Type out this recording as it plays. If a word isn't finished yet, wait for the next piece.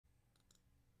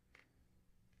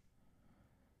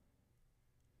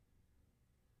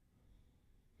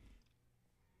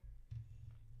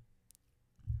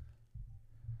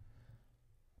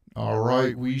All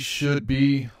right, we should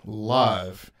be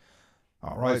live.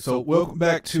 All right, so welcome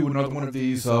back to another one of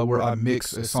these where I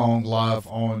mix a song live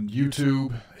on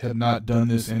YouTube. Have not done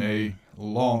this in a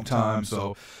long time,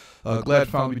 so glad to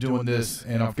finally be doing this.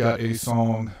 And I've got a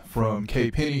song from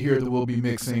K Penny here that we'll be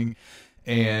mixing,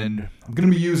 and I'm going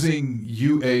to be using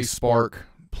UAD Spark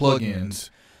plugins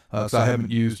because I haven't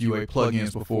used UAD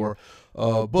plugins before.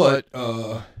 But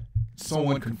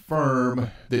someone confirm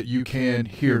that you can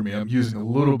hear me. I'm using a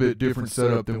little bit different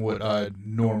setup than what I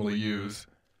normally use.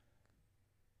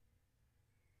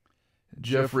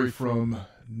 Jeffrey from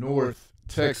North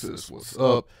Texas, what's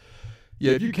up?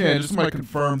 Yeah, if you can, just somebody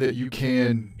confirm that you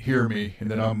can hear me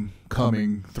and that I'm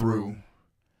coming through.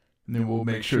 And then we'll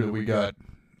make sure that we got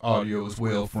audio as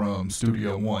well from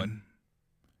Studio One.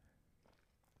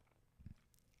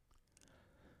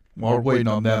 While we're waiting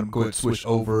on that, I'm going to switch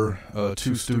over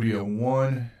to Studio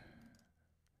One.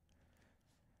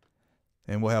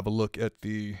 And we'll have a look at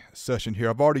the session here.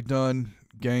 I've already done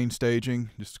gain staging.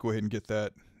 Just go ahead and get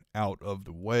that out of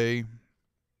the way.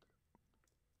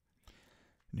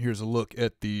 And here's a look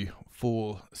at the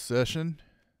full session.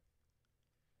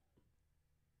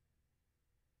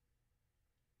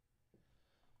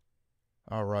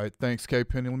 All right, thanks, K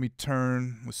Penny. Let me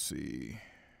turn, let's see.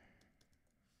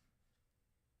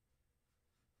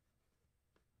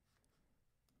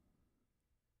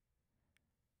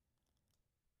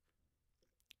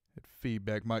 That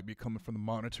feedback might be coming from the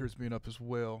monitors being up as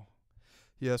well.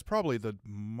 Yeah, it's probably the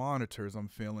monitors I'm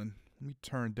feeling. Let me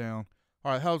turn down.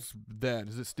 All right, how's that?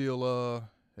 Is it still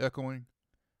echoing?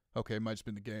 Okay, it might just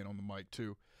been the gain on the mic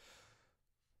too.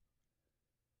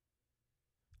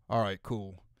 All right,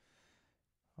 cool.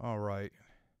 All right.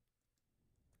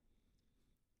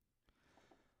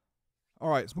 All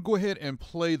right, so I'm going to go ahead and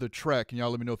play the track, and y'all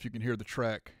let me know if you can hear the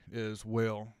track as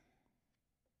well.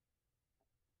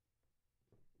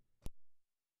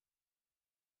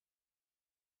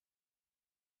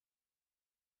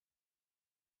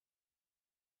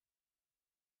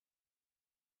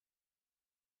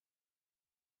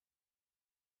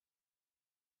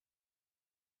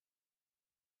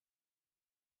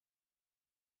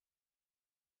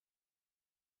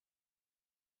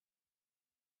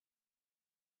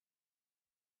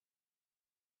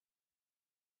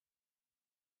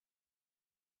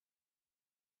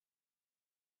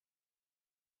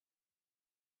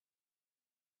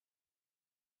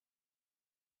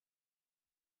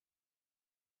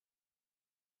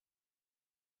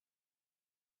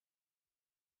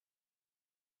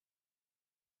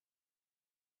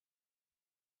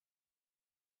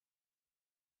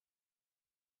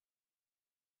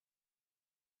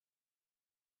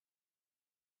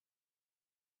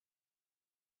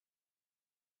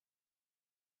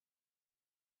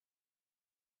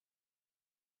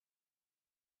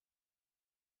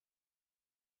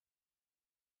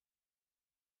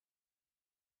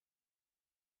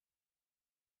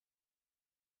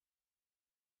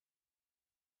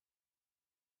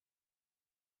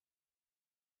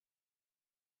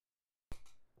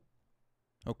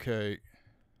 Okay.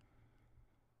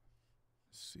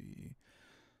 Let's see.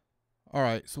 All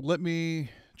right, so let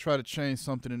me try to change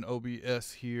something in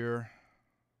OBS here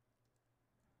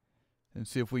and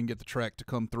see if we can get the track to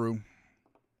come through.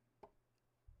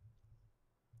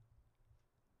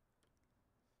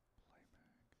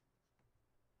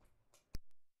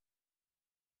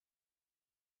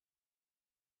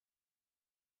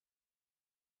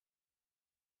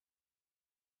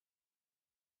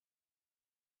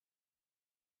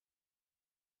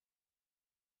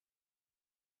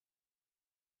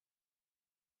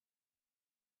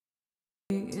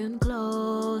 Getting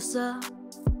closer,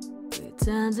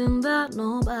 pretending that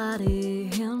nobody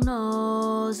here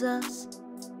knows us.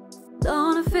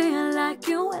 Don't it feel like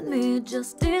you and me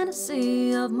just in a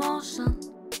sea of motion?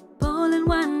 Pulling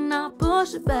when I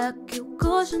push it back, you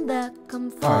cushion that,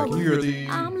 come forward. All right, can you hear the,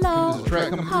 I'm low, the track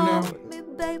coming through now? hold me,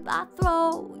 babe, I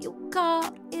throw you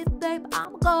caught it, babe,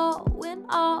 I'm going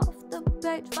off the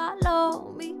page.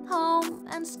 Follow me home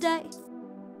and stay.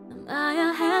 Am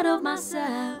I ahead of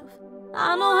myself?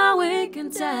 I know how we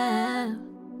can tell.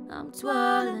 I'm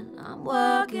twirling, I'm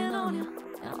working on you.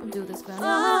 I don't do this better.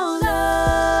 Oh,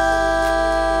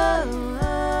 love.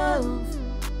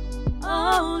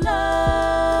 Oh,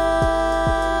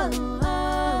 love.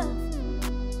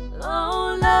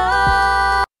 Oh,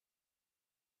 love.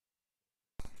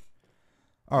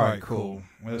 All right, cool.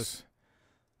 That's,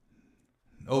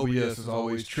 OBS is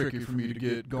always tricky for me to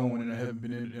get going, and I haven't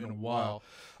been in it in a while.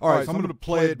 All right, so I'm going to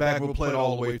play it back. We'll play it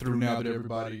all the way through now that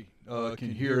everybody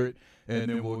can hear it, and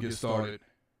then we'll get started.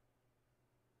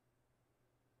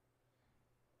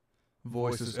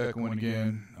 Voice is echoing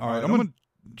again. All right, I'm going to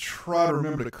try to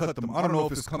remember to cut them. I don't know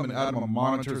if it's coming out of my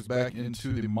monitors back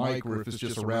into the mic or if it's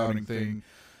just a routing thing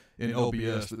in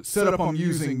OBS. The setup I'm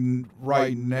using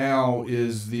right now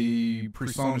is the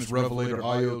PreSonus Revelator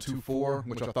IO24,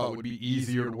 which I thought would be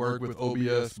easier to work with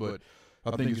OBS, but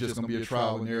I think it's just going to be a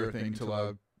trial and error thing until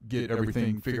I get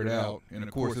everything figured out. And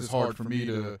of course, it's hard for me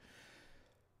to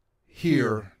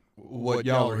hear what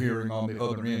y'all are hearing on the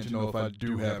other end to know if I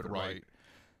do have it right.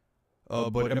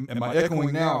 But am I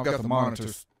echoing now? I've got the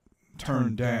monitors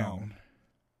turned down.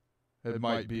 It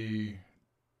might be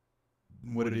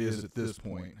what it is at this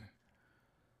point.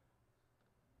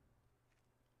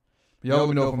 Y'all let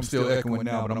me know if I'm still echoing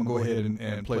now, but I'm going to go ahead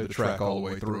and play the track all the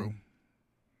way through.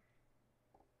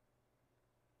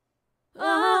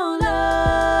 Oh, love.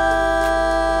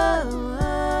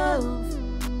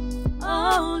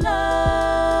 Oh,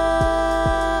 love.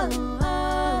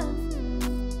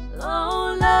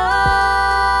 Oh, love.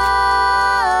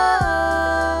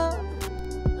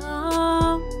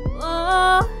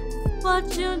 Oh, what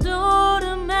you do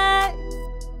to me.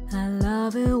 I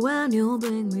love it when you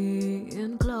bring me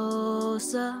in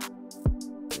closer,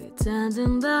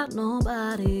 pretending that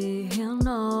nobody here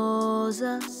knows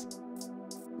us.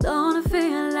 Don't I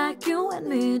feel like you and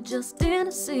me just in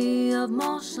a sea of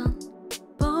motion,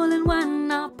 pulling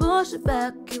when I push it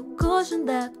back, you cushion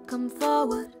that, come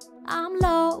forward. I'm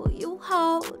low, you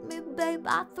hold me, babe,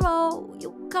 I throw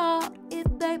you caught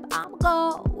it, babe, I'm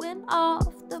going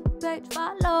off the page,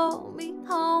 follow me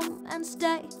home and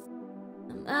stay.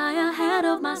 Am I ahead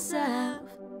of myself?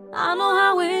 I know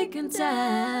how we can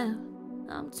tell.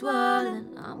 I'm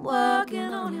twirling, I'm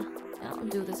working on you. I can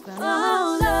do this better.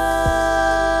 Oh, love.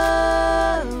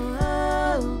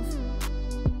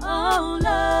 Oh,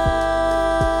 love.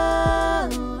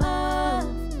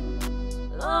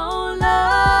 Oh, love.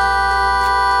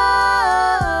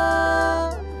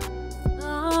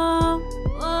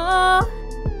 Oh,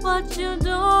 what you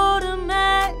do to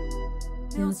me.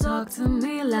 You talk to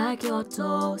me like you're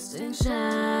toasting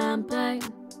champagne.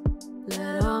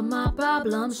 Let all my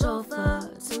problems chauffeur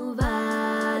to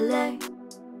valet.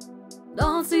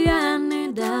 Don't see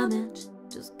any damage,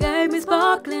 just gave me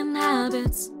sparkling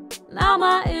habits. Now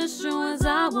my issue is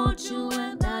I want you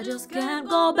and I just can't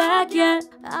go back yet.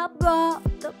 I brought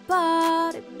the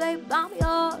party, babe, I'm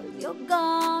yours. You're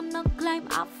gonna claim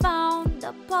I found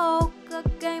a poker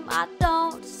game I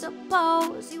don't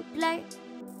suppose you play.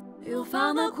 You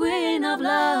found the queen of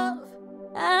love,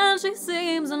 and she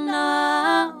seems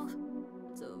enough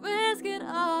to risk it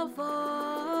all for.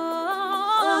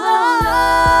 Oh,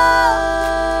 love.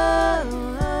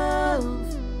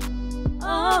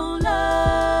 Oh,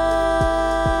 love.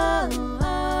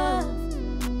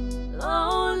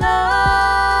 Oh, love.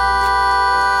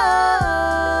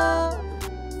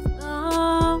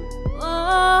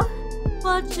 Oh,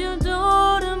 what you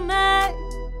do to me.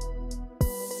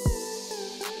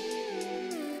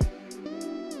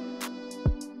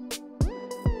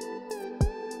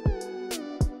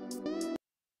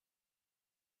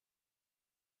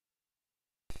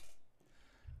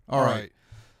 All right.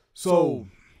 So,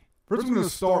 first I'm going to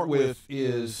start with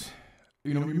is,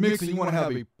 you know, when you're mixing, you want to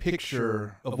have a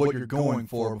picture of what you're going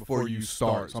for before you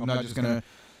start. So I'm not just going to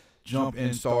jump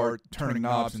and start turning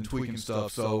knobs and tweaking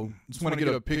stuff. So just want to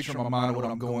get a picture in my mind of what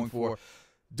I'm going for.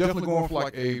 Definitely going for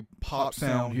like a pop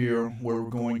sound here where we're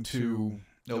going to,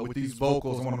 with these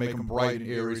vocals, I want to make them bright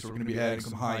and airy. So we're going to be adding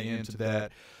some high end to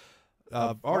that.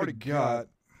 I've already got,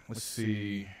 let's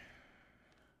see,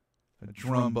 a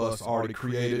drum bus already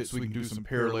created, so we can do some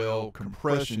parallel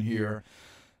compression here.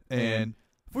 And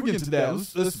before we get into that,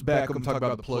 let's back up and talk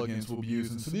about the plugins we'll be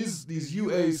using. So these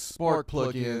UAD Spark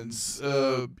plugins,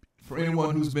 for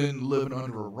anyone who's been living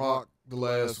under a rock the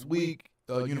last week,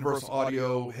 Universal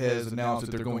Audio has announced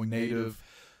that they're going native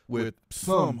with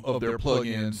some of their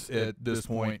plugins at this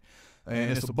point.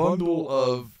 And it's a bundle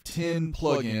of 10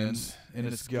 plugins, and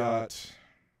it's got,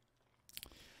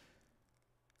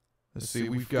 let's see,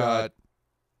 we've got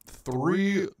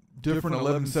 3 different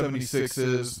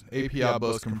 1176s, API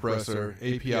bus compressor,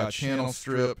 API channel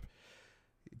strip,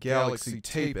 Galaxy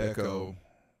tape echo,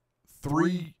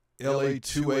 3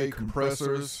 LA2A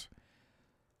compressors,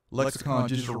 Lexicon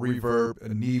digital reverb, a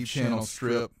Neve channel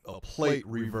strip, a plate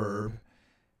reverb,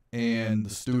 and the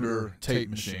Studer tape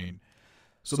machine.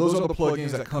 So those are the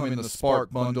plugins that come in the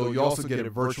Spark bundle. You also get a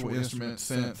virtual instrument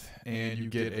synth, and you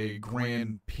get a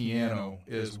grand piano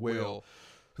as well.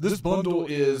 This bundle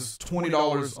is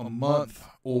 $20 a month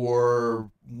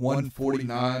or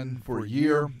 $149 for a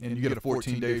year, and you get a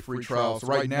 14-day free trial. So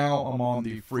right now I'm on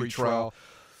the free trial.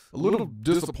 A little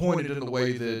disappointed in the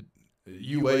way that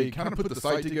UA kind of put the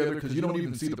site together, because you don't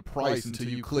even see the price until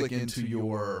you click into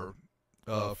your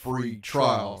free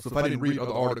trial. So if I didn't read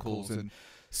other articles and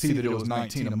see that it was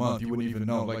 $19 a month, you wouldn't even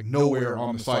know. Like, nowhere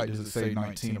on the site does it say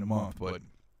 $19 a month. But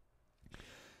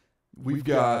we've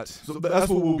got, so that's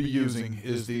what we'll be using,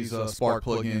 is these Spark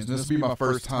plugins. And this will be my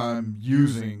first time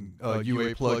using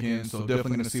UA plugins, so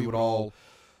definitely going to see what all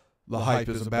the hype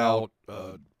is about.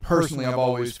 Personally, I've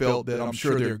always felt that I'm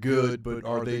sure they're good, but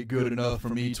are they good enough for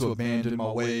me to abandon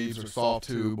my Waves or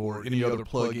SoftTube or any other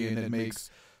plugin that makes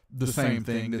the same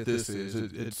thing that this is?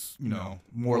 It's, you know,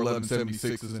 more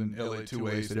 1176s and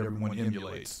LA2As that everyone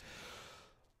emulates.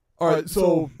 All right,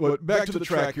 so but back to the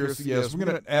track here. So yes, we're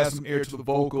going to add some air to the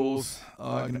vocals.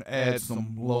 I'm going to add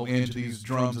some low end to these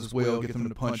drums as well, get them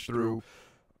to punch through.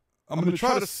 I'm going to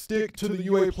try to stick to the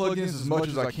UA plugins as much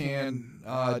as I can.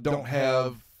 I don't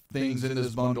have things in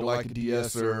this bundle like a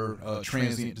de-esser,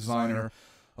 transient designer,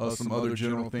 some other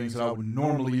general things that I would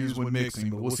normally use when mixing,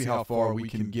 but we'll see how far we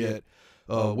can get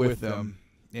with them,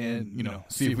 and, you know,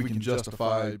 see if we can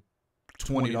justify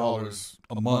 $20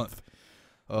 a month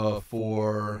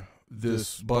for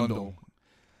this bundle.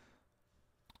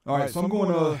 All right, so I'm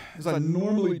going to, as I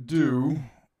normally do,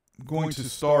 I'm going to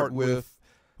start with,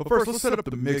 but first, let's set up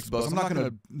the mix bus. I'm not going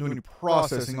to do any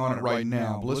processing on it right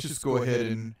now, but let's just go ahead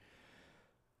and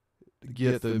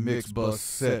get the mix bus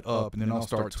set up, and then I'll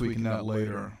start tweaking that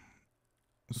later.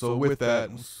 So with that,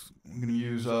 I'm going to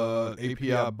use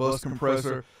API bus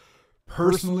compressor.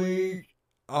 Personally,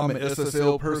 I'm an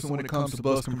SSL person when it comes to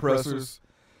bus compressors,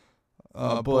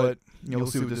 but you know, we'll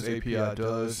see what this API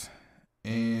does,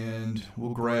 and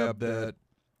we'll grab that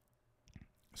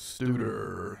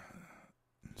Studer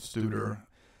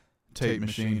tape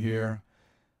machine here,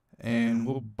 and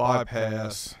we'll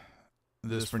bypass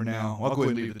this for now. I'll go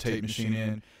ahead and leave the tape machine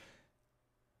in.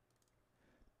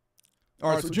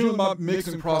 All right, so during my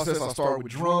mixing process, I start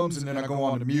with drums, and then I go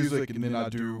on to music, and then I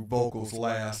do vocals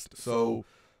last. So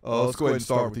let's go ahead and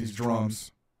start with these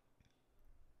drums.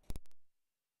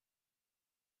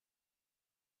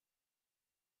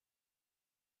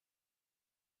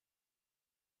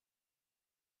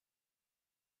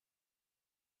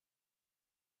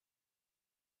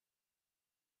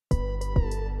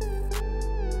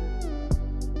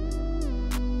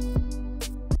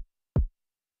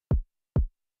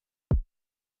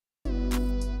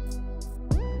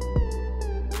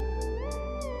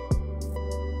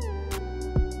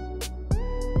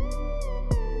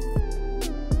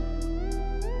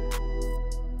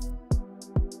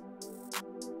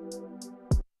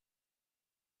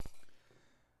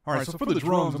 All right, so for the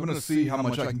drums, I'm going to see how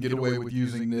much I can get away with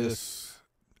using this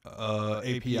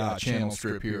API channel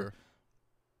strip here.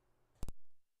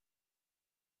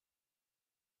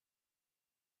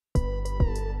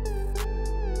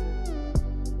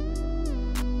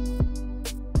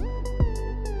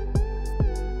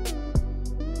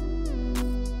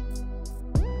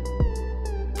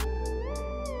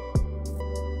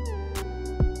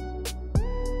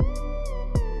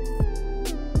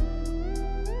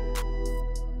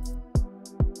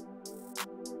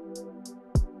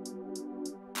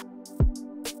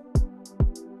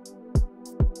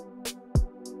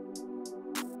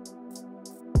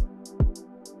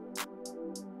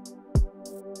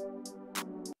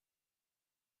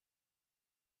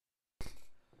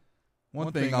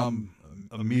 One thing I'm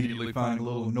immediately finding a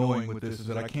little annoying with this is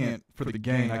that I can't, for the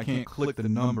gain, I can't click the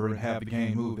number and have the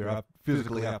gain move there. I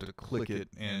physically have to click it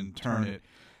and turn it.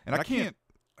 And I can't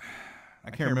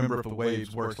remember if the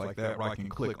Waves works like that, where I can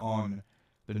click on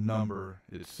the number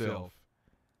itself.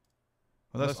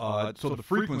 Well, that's odd. So the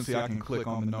frequency, I can click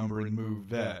on the number and move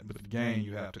that, but the gain,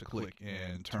 you have to click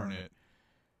and turn it.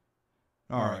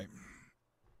 All right.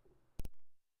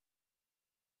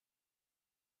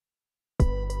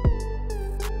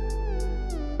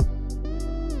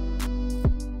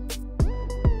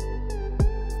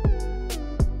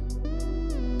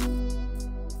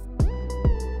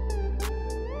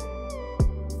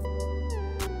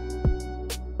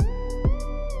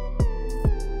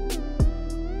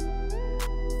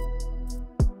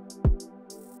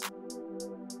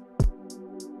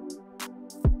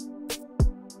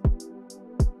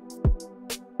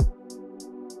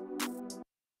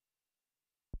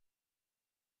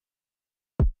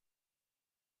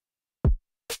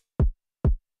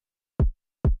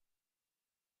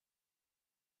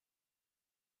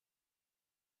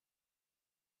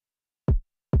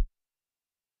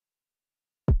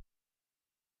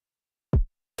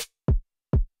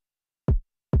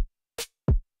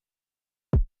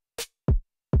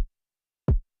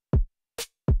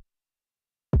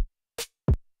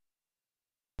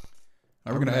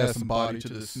 Now we're going to add some body to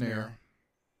the snare.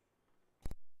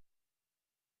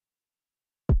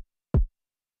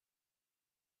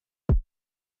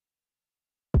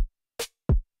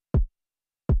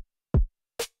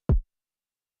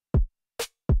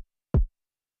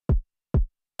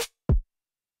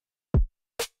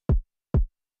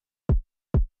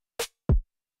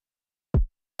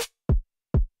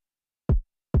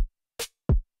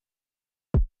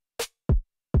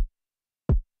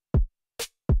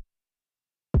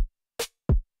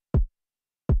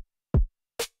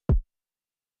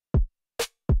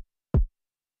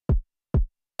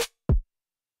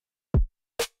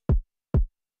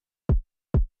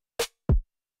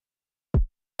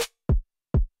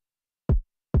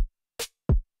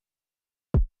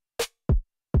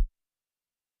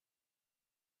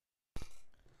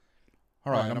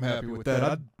 All right, I'm happy with that.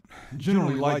 I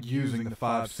generally like using the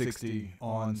 560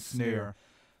 on snare.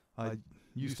 I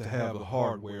used to have the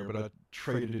hardware, but I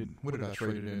traded it. What did I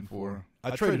trade it in for? I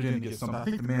traded it in to get something. I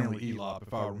think the Manley E-Lop,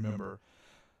 if I remember.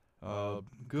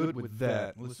 Good with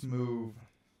that. Let's move.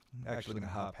 Actually, going to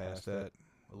high pass that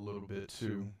a little bit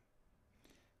too.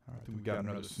 All right, I think we got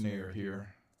another snare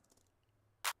here.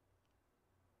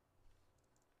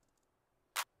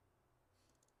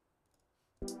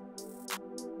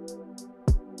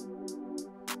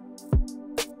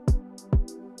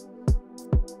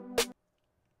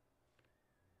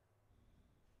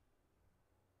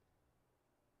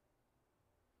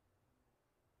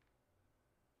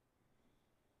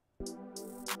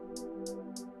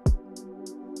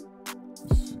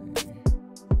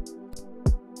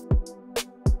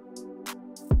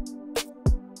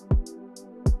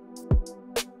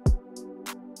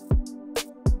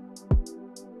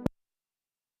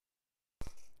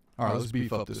 All right, let's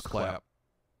beef up this clap.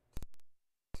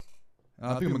 I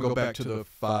think I'm going to go back to the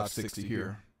 560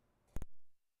 here.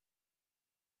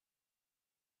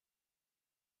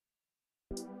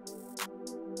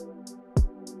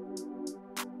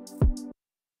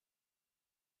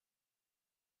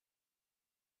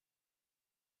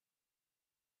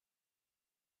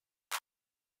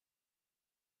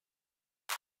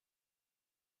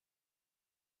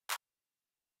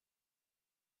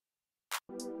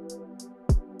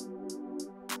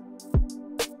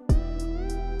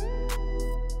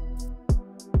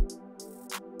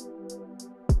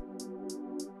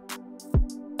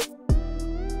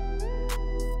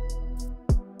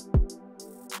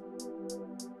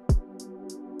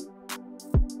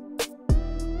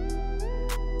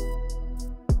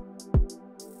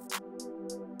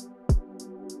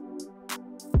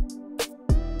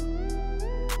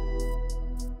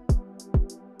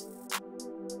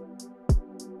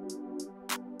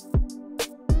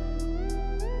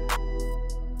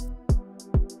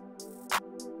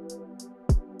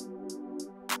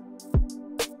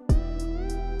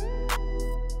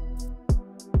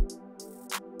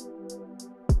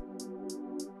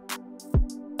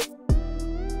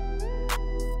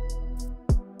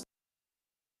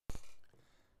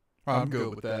 All right, I'm good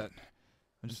with that.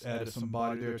 I just added some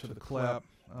body there to the clap.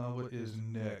 What is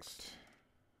next?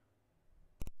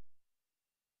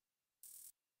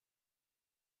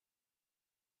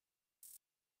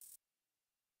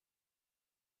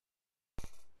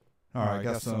 All right,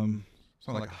 got some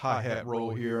like a hi-hat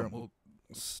roll here. We'll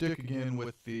stick again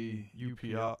with the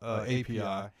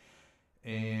API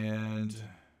and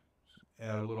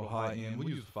add a little high end. We'll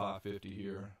use 550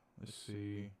 here. Let's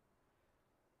see.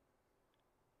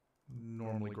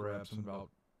 Normally grab some about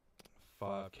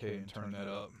 5K and turn that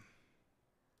up.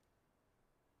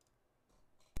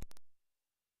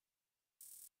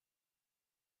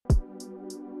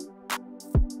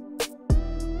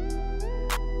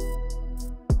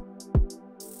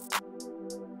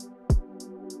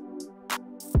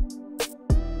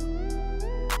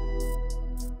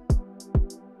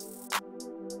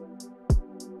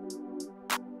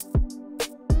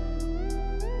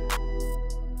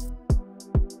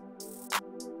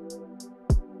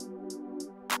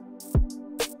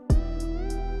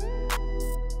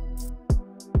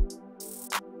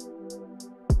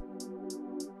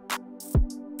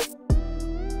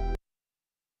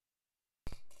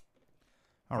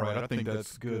 All right, I think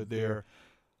that's good there.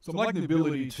 So I'm liking the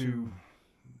ability to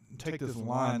take this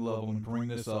line level and bring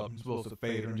this up as well as the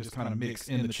fader and just kind of mix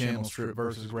in the channel strip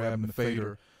versus grabbing the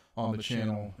fader on the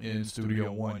channel in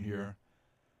Studio One here.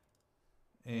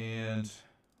 And let's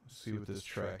see what this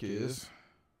track is.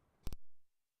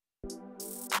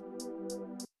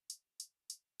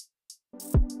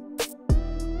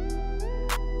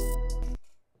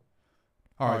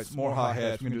 All right, some more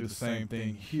hi-hats. We're going to do the same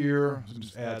thing here. So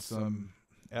just add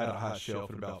a high shelf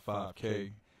at about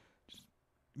 5K. Just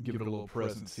give it a little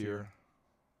presence here.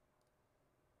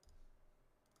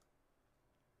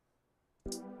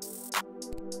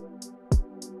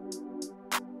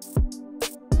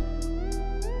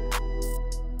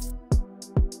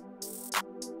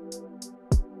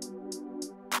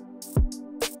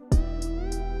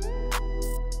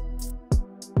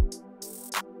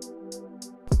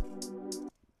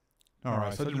 All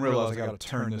right, so I didn't realize I got to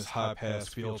turn this high pass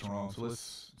filter on. So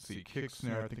let's see, kick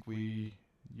snare. I think we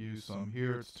used some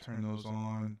here. Let's turn those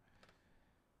on.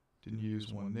 Didn't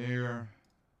use one there.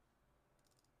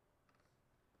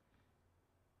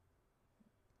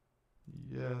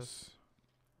 Yes.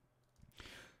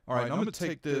 All right, now I'm going to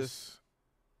take this.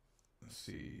 Let's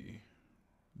see,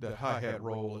 that hi-hat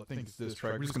roll. I think it's this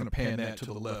track. We're just going to pan that to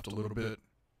the left a little bit.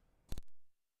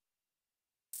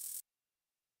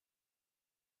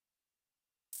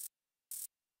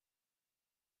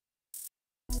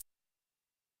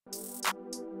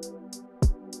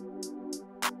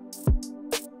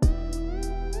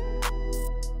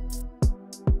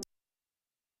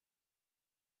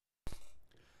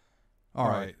 All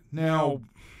right, now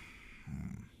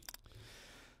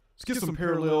let's get some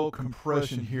parallel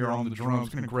compression here on the drums.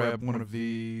 I'm going to grab one of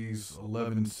these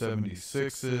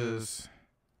 1176s.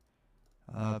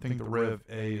 I think the Rev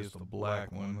A is the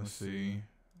black one. Let's see.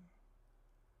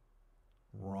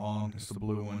 Wrong. It's the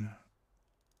blue one.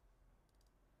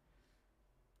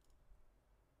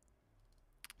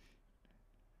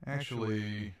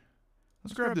 Actually,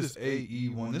 let's grab this AE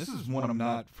one. This is one I'm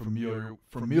not familiar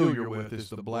with. It's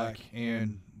the black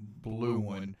and blue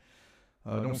one.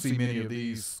 Don't see many of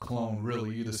these clone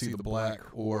really. You either see the black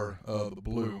or the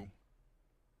blue.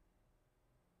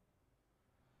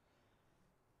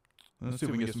 Let's see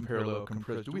if we can get some parallel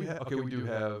compression. Do we have? Okay, we do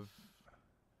have.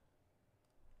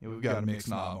 Yeah, we've got a mixed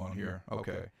knob on here.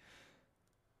 Okay.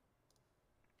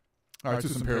 All right, do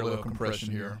some parallel compression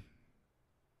here.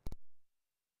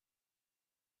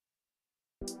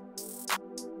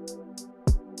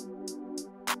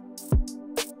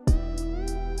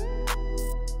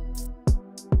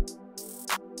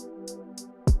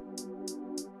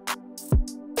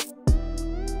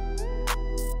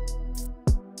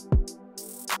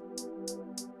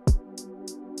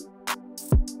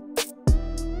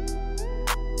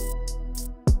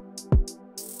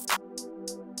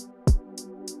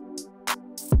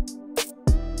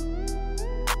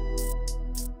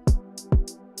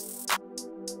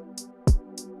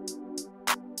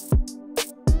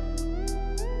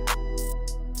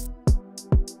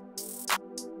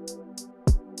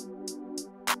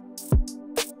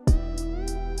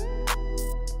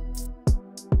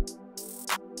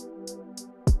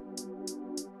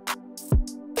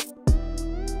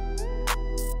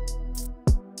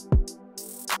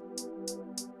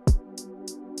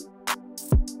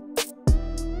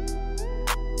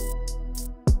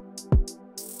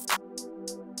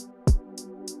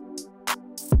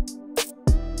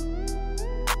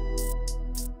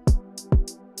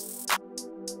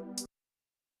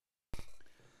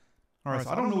 All right,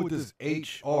 so I don't know what this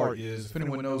HR is. If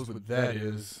anyone knows what that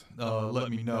is,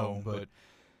 let me know. But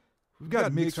we've got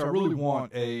a mixer. I really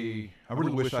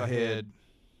wish I had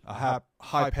a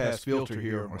high pass filter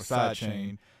here or a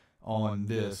sidechain on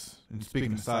this. And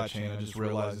speaking of sidechain, I just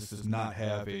realized this does not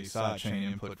have a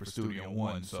sidechain input for Studio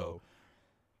One, so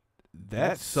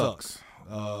that sucks.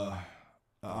 I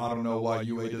don't know why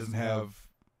UA doesn't have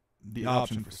the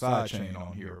option for sidechain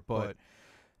on here, but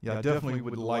yeah, I definitely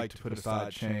would like to put a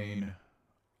sidechain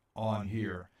on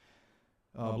here.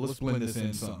 Let's blend this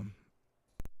in some.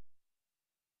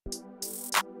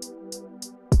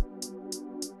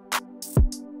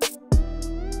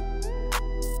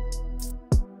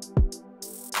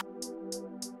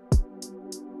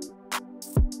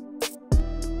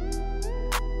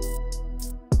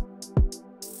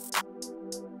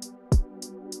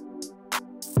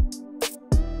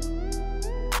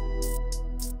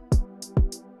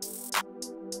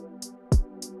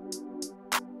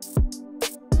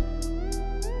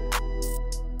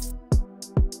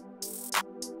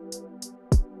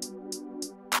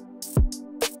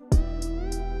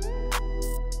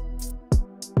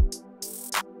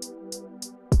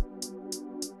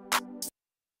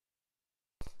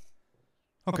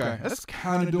 Okay, that's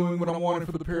kind of doing what I wanted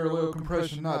for the parallel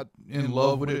compression. Not in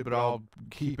love with it, but I'll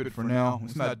keep it for now.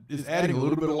 It's adding a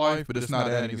little bit of life, but it's not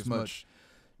adding as much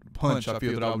punch I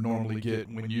feel that I would normally get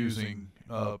when using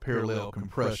parallel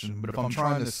compression. But if I'm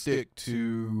trying to stick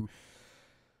to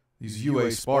these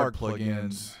UAD Spark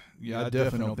plugins, yeah, I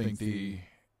definitely don't think the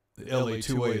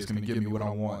LA2A is going to give me what I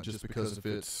want just because of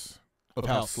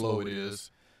how slow it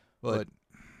is. But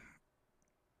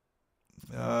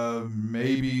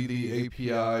maybe the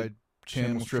API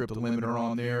channel strip the limiter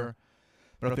on there,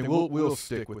 but I think we'll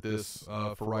stick with this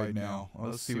for right now.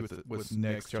 Let's see what's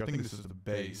next here. I think this is the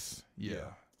bass.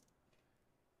 Yeah.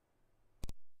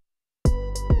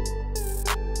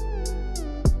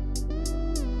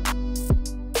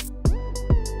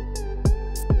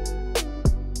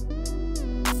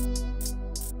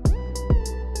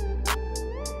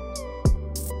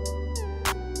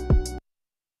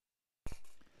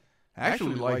 I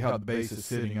actually like how the bass is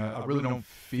sitting. I really don't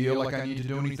feel like I need to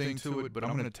do anything to it, but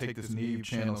I'm going to take this Neve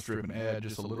channel strip and add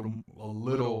just a little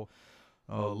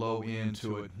low end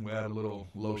to it. We add a little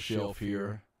low shelf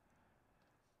here.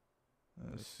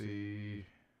 Let's see.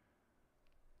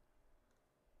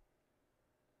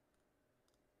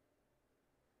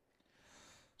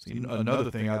 See, another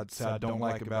thing I'd say I don't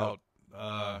like about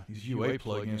these UA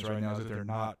plugins right now is that they're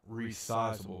not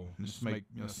resizable. And just make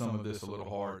some of this a little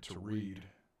hard to read.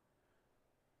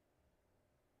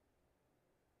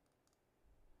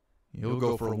 You'll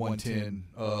go for a 110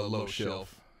 low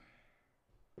shelf.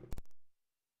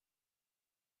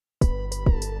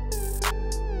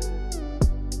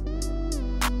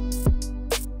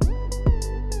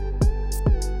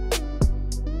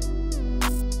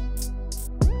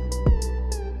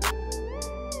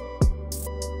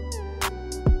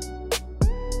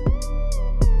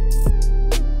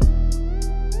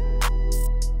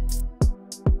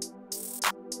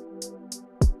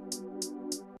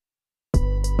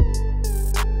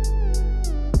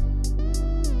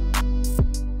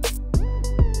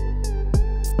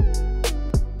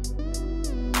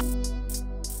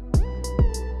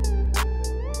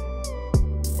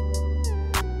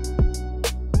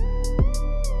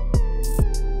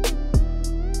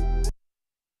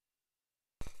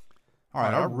 All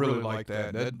right, I really like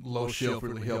that. That low shelf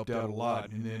really helped out a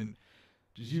lot. And then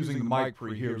just using the mic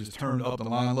pre here, just turned up the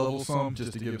line level some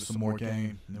just to give it some more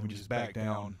gain. And then we just back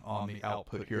down on the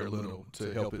output here a little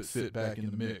to help it sit back in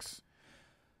the mix.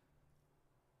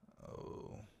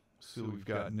 Oh, let's see what we've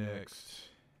got next.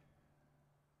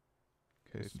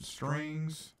 Okay, some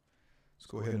strings.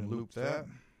 Let's go ahead and loop that.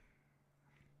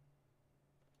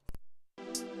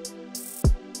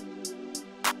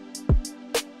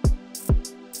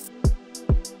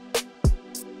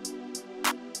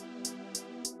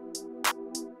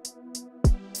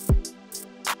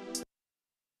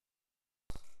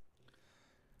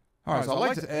 All right, so I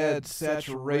like to add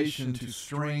saturation to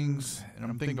strings, and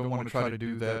I'm thinking I want to try to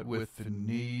do that with the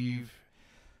Neve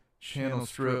channel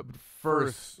strip. But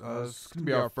first, it's going to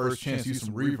be our first chance to use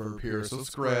some reverb here. So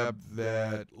let's grab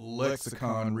that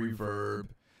Lexicon reverb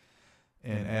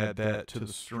and add that to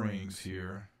the strings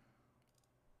here.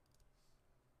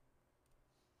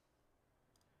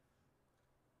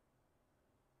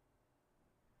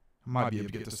 I might be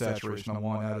able to get the saturation I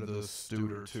want out of the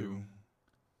Studer too.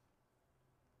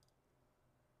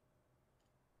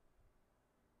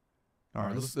 All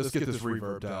right, let's get this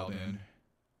reverb dialed in.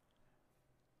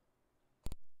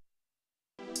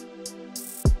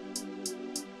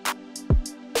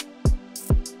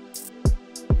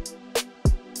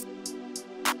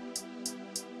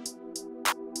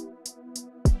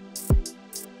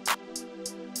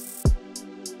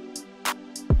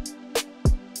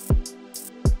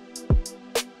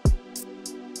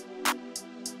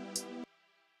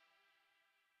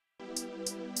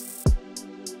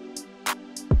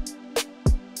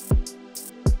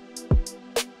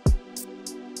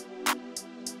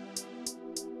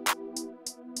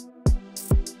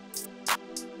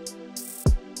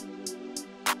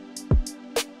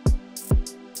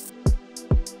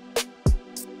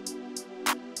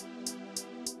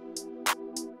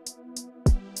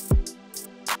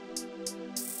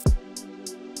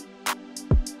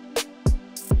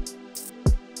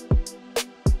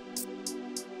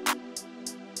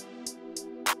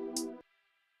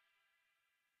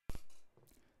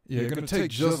 Yeah, going to take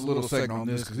just a little second on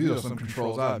this because these are some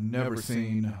controls I've never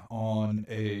seen on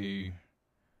a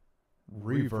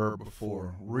reverb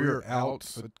before. Rear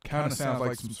outs, it kind of sounds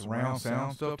like some surround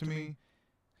sound stuff to me.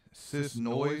 Sys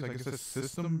noise, I guess that's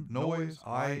system noise,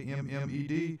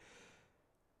 IMMED.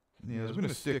 Yeah, I'm going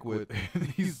to stick with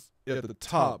these at the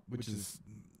top, which is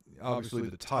obviously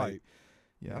the type.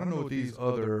 Yeah, I don't know what these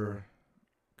other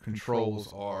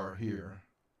controls are here.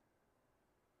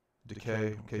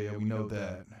 Decay, okay, yeah, we know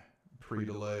that.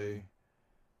 Pre-delay.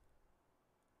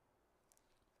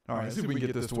 All right, let's see if we can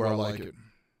get this to where I like it.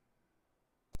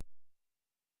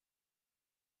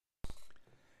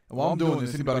 And while I'm doing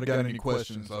this, anybody got any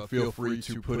questions, feel free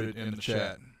to put it in the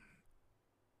chat.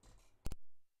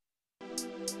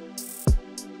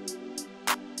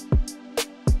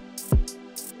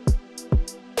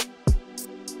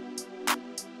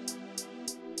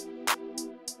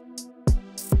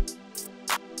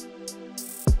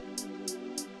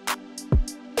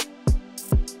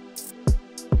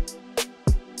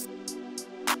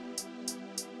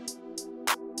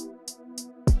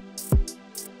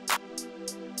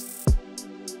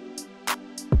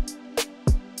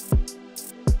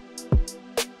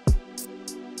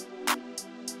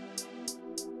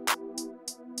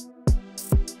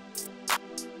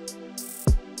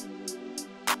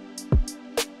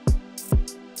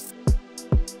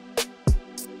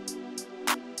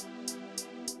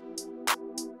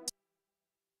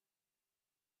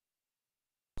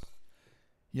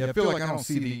 Yeah, I feel like I don't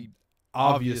see the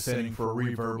obvious setting for a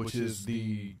reverb, which is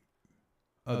the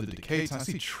decay time. I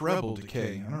see treble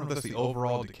decay. I don't know if that's the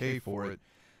overall decay for it.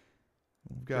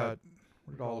 We've got,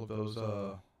 what are all of those,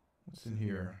 what's in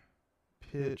here?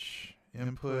 Pitch,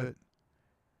 input.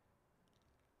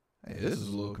 Hey, this is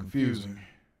a little confusing.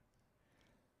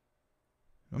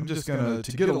 I'm just going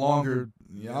to get a longer,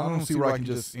 I don't see where I can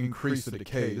just increase the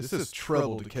decay. This is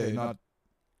treble decay, not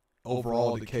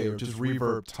overall decay or just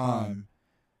reverb time.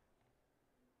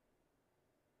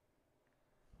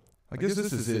 I guess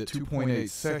this is it, 2.8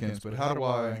 seconds, but how do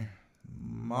I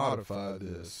modify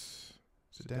this?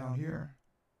 Is it down here?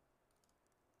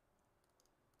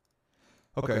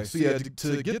 Okay, so yeah,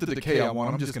 to get the decay I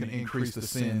want, I'm just going to increase the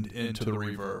send into the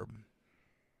reverb.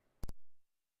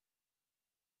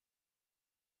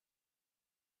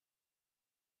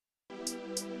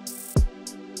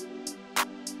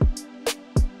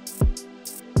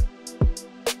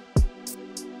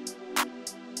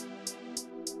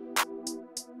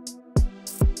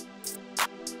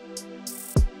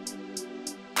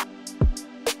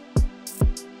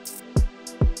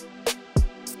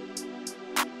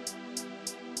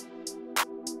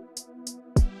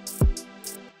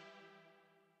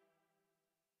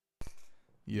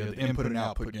 Yeah, the input and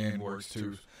output gain works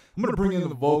too. I'm going to bring in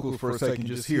the vocals for a second,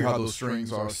 just hear how those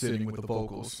strings are sitting with the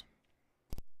vocals.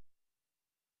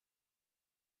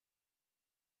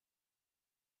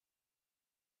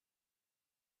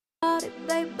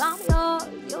 Babe, I'm yours.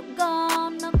 You're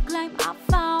gonna claim I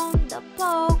found a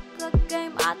poker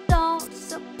game I don't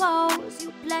suppose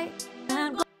you play.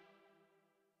 And go.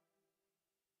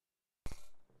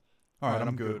 All right,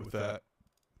 I'm good with that.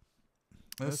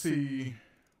 Let's see.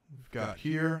 We've got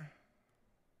here.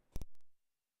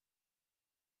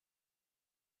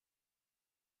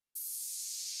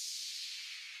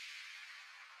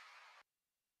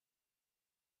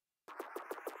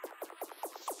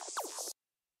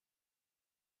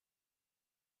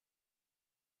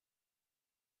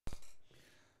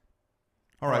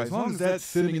 All right, as long as that's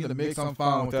sitting in the mix, I'm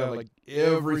fine with that. Like,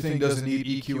 everything doesn't need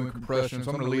EQ and compression, so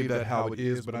I'm going to leave that how it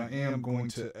is, but I am going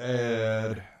to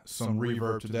add some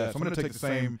reverb to that. So I'm going to take the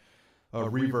same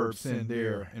reverb send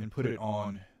there and put it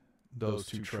on those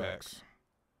two tracks.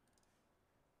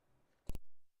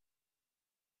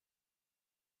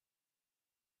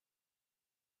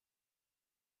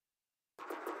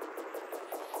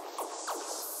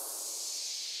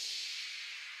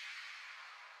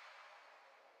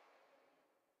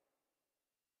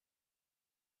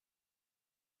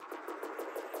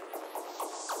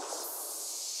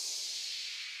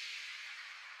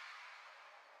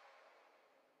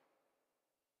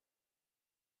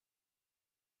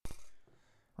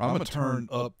 I'm going to turn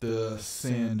up the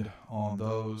send on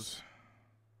those.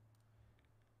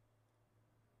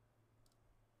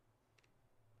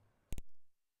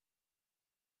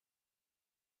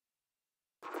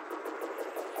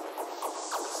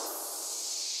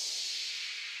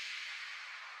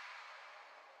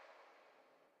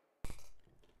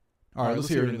 All right, let's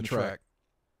hear it in the track.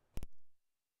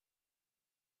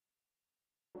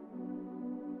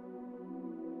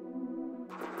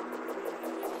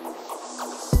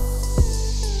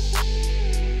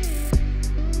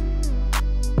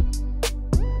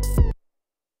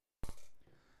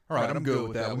 All right, I'm good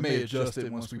with that. We may adjust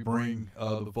it once we bring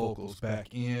the vocals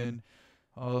back in.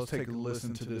 Let's take a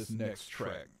listen to this next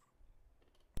track.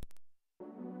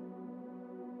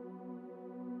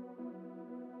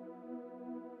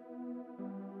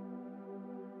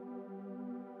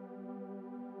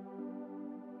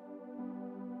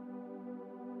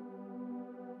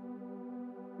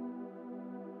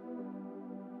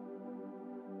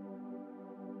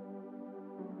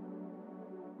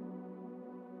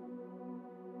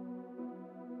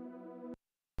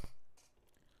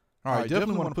 All right,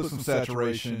 definitely want to put some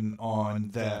saturation on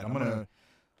that.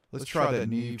 Let's try that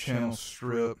Neve channel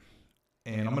strip,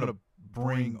 and I'm gonna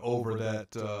bring over that.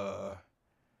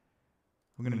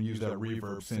 I'm gonna use that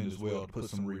reverb send as well to put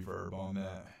some reverb on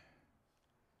that.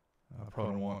 I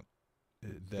probably don't want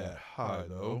it that high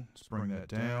though. Let's bring that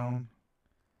down.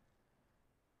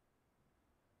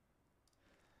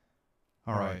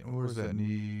 All right, where's that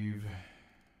Neve?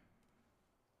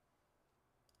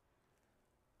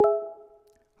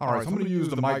 All right, so I'm going to use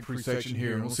the mic pre section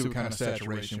here, and we'll see what kind of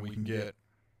saturation we can get.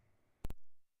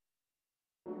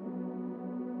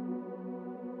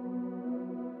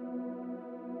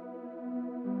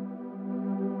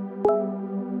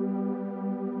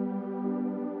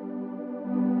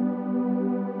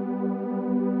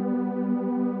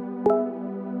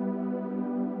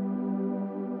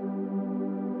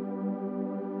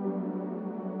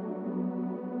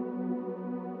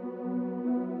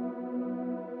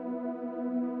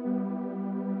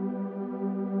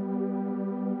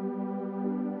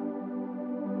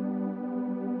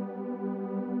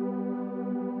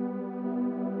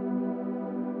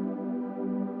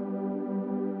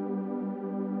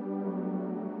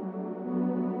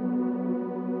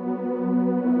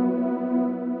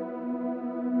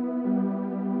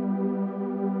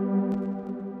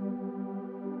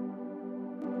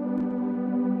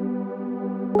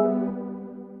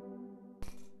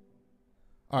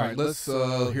 All right, let's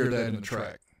hear that in the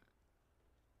track.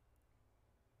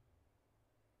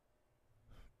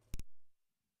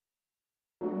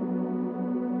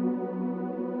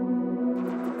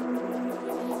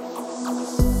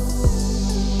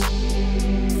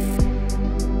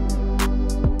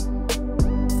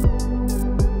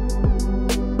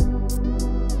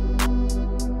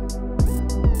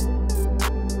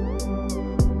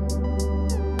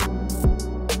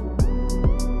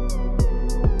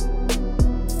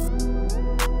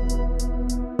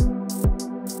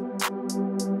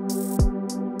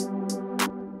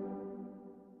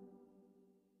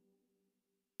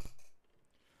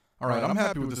 All right, I'm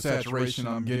happy with the saturation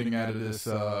I'm getting out of this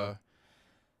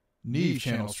Neve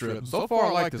channel strip. So far,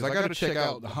 I like this. I got to check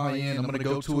out the high end. I'm going to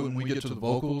go to it when we get to the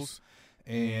vocals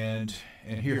and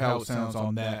hear how it sounds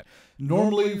on that.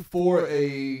 Normally, for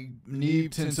a Neve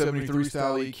 1073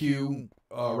 style EQ,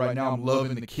 right now I'm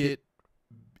loving the Kit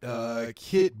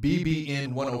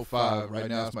BBN 105. Right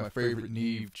now, it's my favorite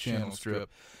Neve channel strip.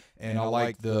 And I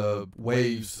like the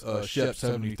Waves Shep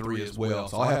 73 as well.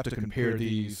 So I'll have to compare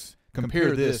this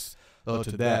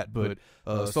to that. But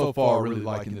so far, really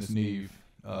liking this Neve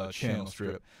channel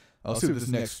strip. I'll see what this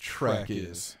next track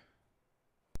is.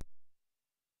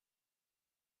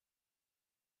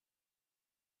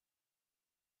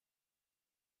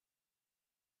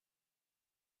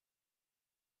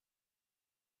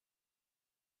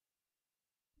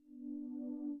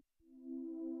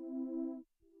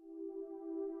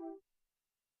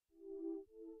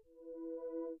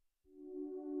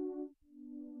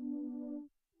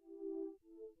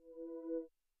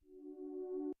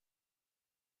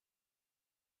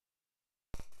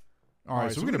 All right,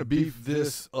 so we're going to beef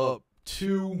this up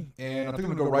too, and I think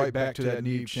I'm going to go right back to that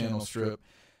Neve channel strip,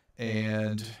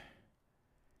 and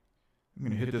I'm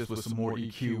going to hit this with some more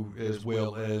EQ as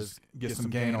well as get some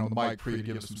gain on the mic pre to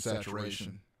give it some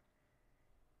saturation.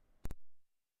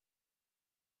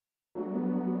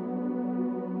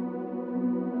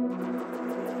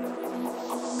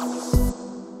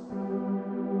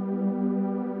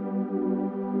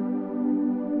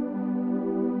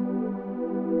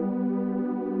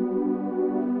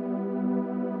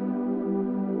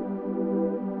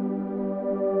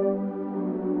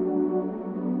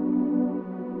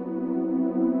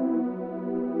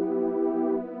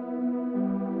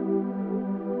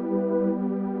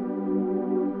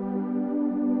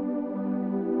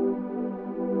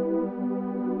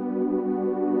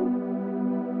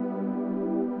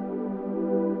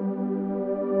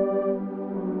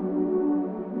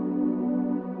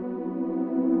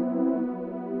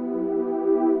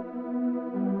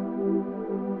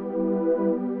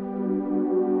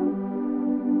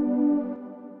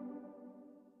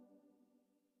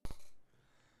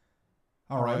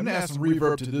 All right, I'm going to add some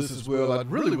reverb to this as well. I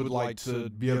really would like to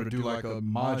be able to do like a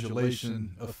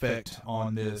modulation effect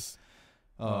on this.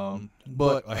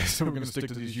 But I said we're going to stick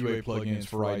to these UA plugins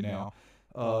for right now.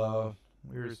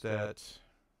 Where's that?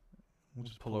 We'll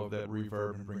just pull over that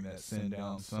reverb and bring that send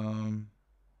down some.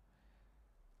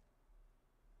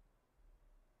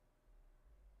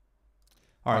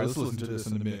 All right, let's listen to this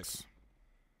in the mix.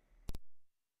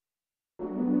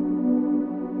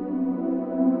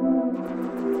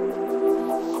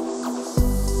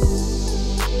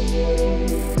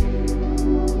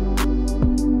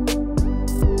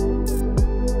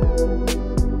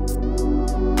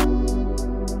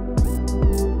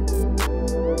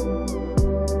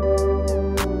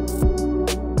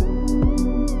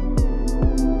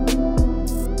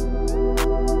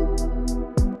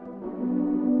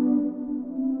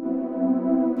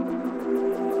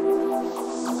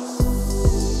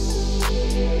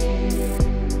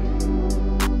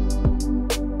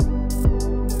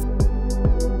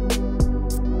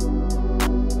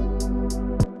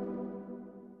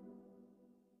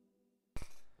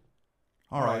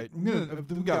 All right,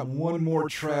 we got one more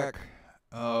track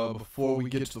before we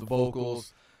get to the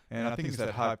vocals, and I think it's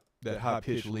that high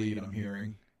pitched lead I'm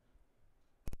hearing.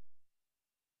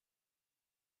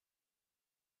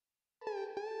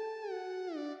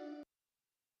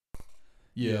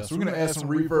 Yeah, so we're gonna add some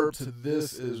reverb to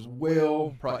this as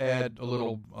well. Probably add a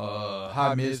little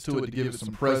high mids to it to give it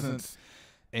some presence,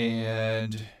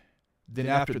 and then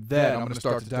after that, I'm going to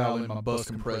start to dial in my bus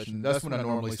compression. That's when I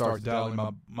normally start to dial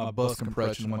in my bus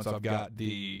compression once I've got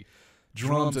the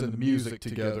drums and the music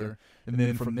together. And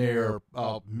then from there,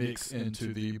 I'll mix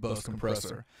into the bus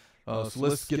compressor. So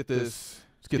let's get this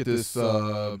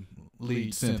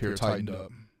lead synth here tightened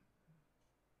up.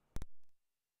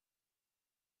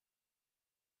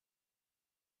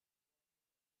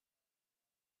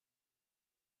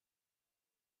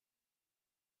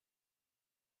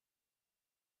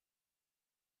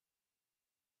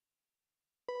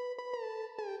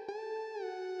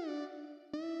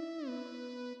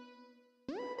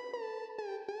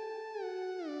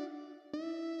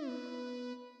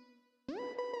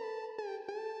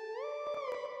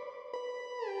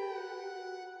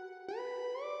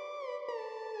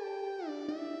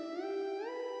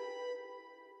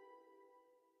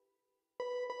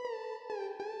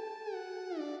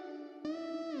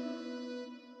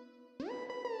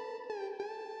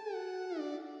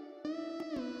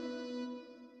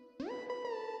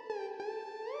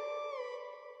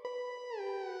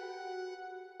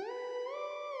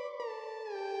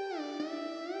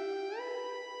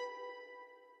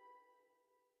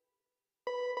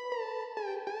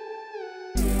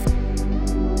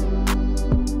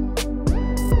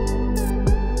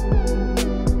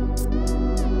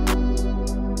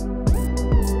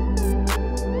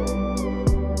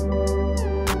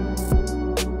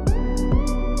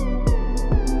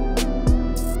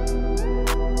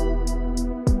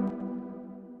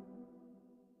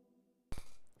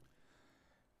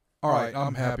 All right,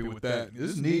 I'm happy with that.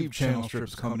 This Neve channel strip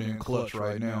is coming in clutch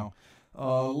right now.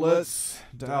 Let's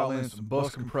dial in some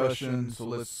bus compression. So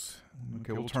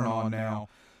we'll turn on now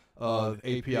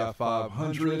API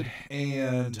 500,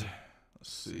 and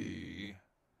let's see.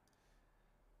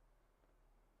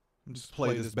 Just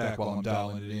play this back while I'm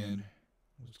dialing it in.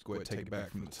 Let's go ahead and take it back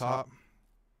from the top.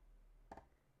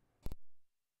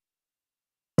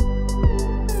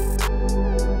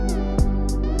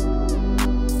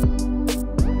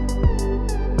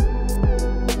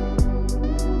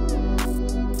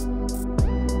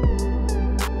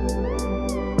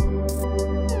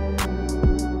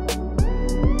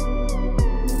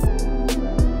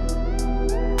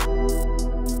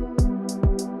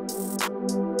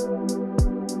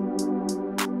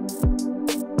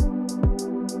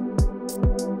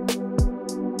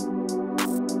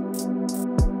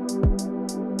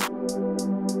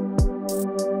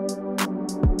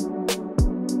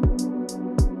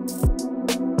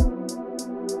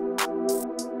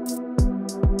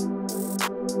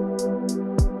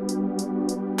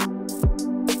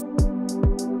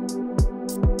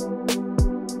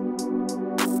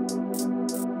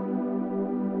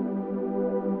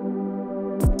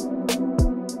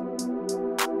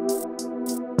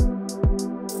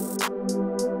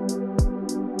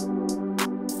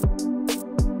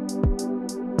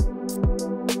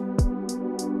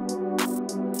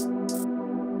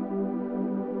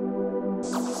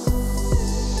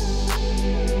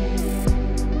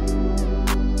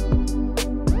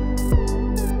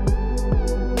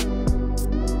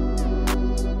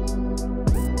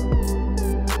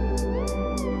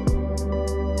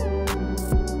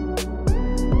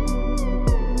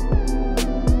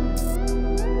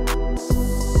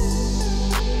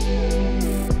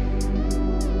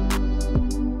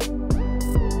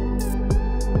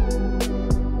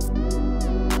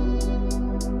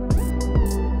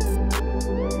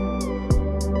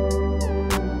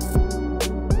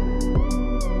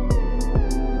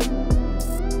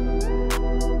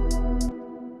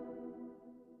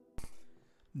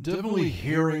 Definitely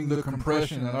hearing the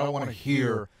compression, and I don't want to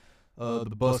hear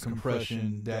the bus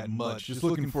compression that much. Just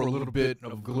looking for a little bit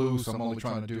of glue, so I'm only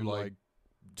trying to do like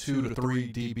 2 to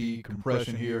 3 dB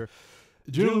compression here.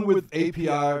 Generally with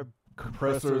API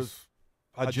compressors,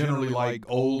 I generally like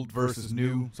old versus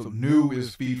new. So new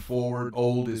is feed forward,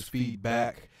 old is feed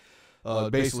back.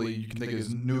 Basically, you can think of it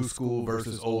as new school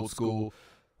versus old school.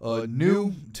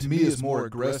 New, to me, is more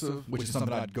aggressive, which is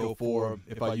something I'd go for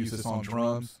if I use this on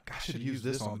drums. I should have used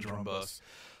this on the drum bus.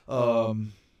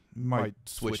 Might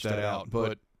switch that out.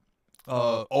 But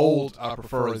old, I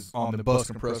prefer is on the bus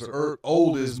compressor.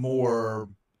 Old is more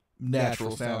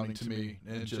natural sounding to me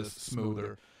and just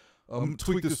smoother.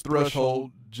 Tweak this threshold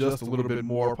just a little bit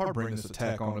more. I'll probably bring this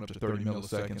attack on up to 30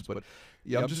 milliseconds. But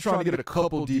yeah, I'm just trying to get a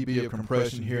couple dB of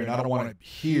compression here, and I don't want to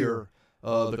hear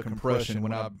the compression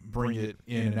when I bring it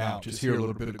in and out. Just hear a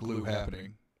little bit of glue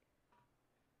happening.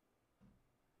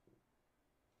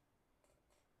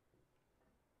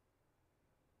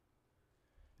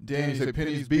 Danny said,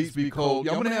 Penny's Beats Be Cold.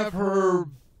 Yeah, I'm going to have her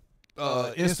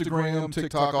Instagram,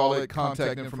 TikTok, all that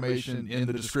contact information in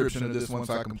the description of this once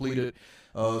I complete it.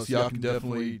 So y'all can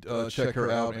definitely check her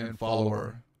out and follow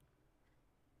her.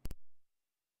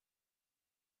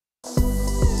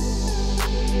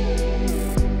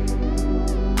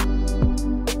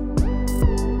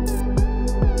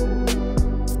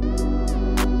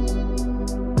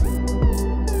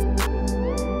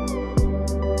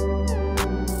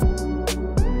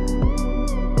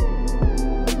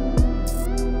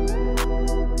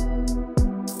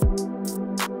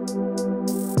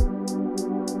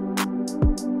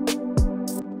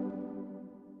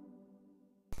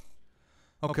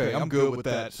 Okay, I'm good with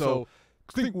that. So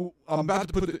I think I'm about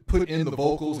to put in the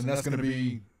vocals, and that's going to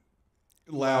be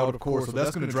loud, of course. So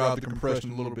that's going to drive the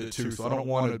compression a little bit too. So I don't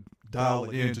want to dial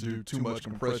it in to do too much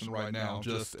compression right now.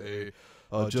 Just a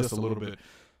little bit.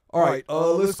 All right,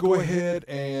 let's go ahead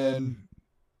and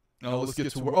let's get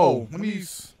to where. Oh, let me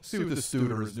see what this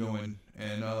Studer is doing,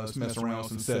 and let's mess around with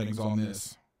some settings on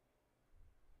this.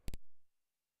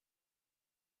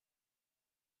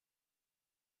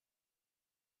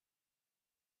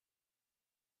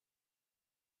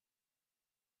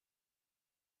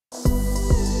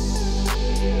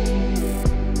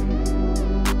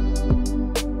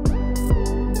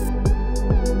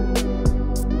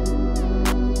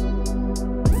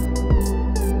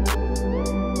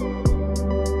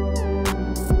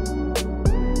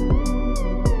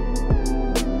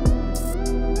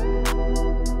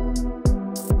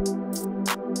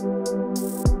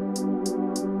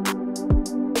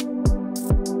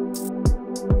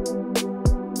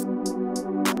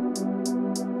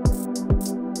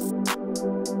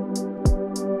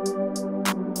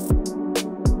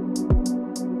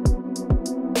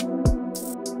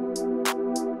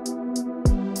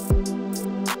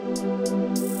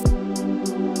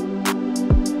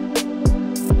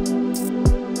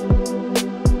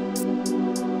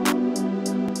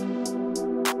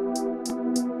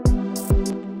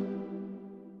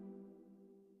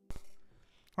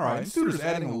 All right, Studer's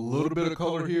adding a little bit of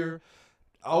color here.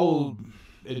 I'll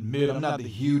admit I'm not the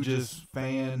hugest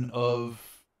fan of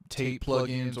tape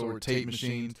plugins or tape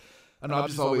machines. I know I've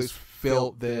just always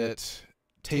felt that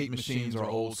tape machines are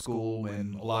old school,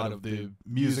 and a lot of the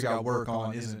music I work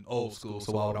on isn't old school,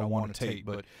 so why would I want a tape?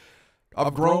 But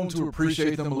I've grown to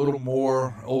appreciate them a little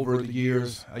more over the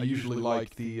years. I usually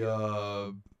like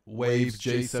the Waves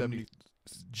J37.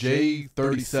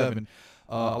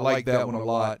 I like that one a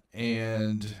lot,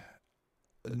 and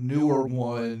a newer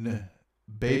one,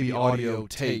 Baby Audio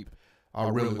Tape, I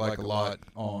really like a lot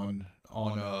on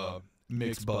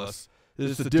Mixbus.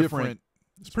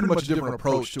 It's pretty much a different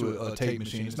approach to a tape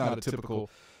machine. It's not a typical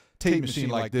tape machine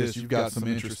like this. You've got some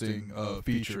interesting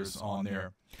features on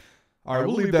there. All right,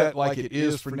 we'll leave that like it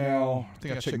is for now. I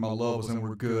think I checked my levels and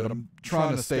we're good. I'm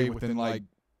trying to stay within like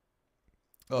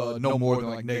no more than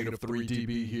like -3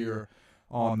 dB here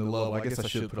on the level. I guess I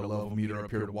should put a level meter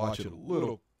up here to watch it a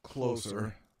little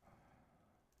closer.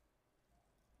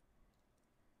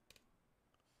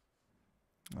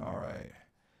 All right.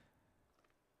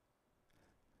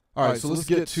 All right, so let's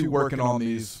get to working on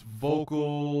these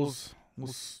vocals.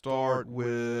 We'll start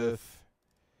with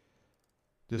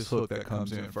this hook that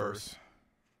comes in first.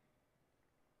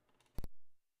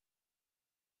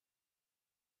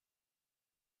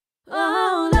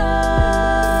 Oh, love,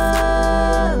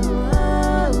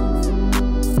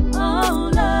 oh, love, oh,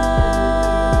 love,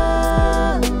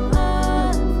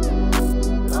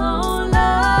 oh,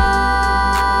 love,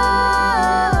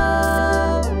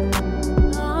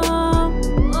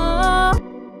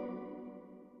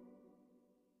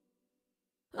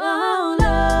 oh, love,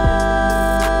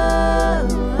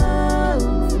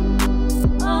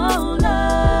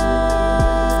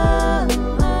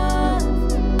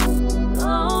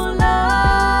 oh,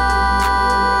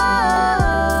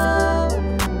 love,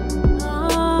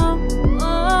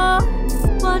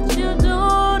 what you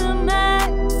do to me.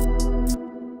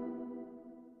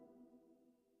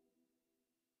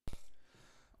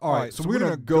 All right, so we're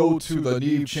going to go to the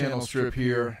Neve channel strip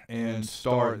here and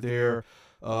start there.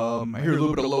 I hear a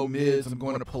little bit of low mids I'm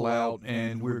going to pull out,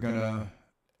 and we're going to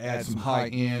add some high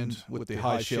end with the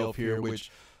high shelf here, which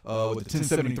with the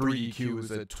 1073 EQ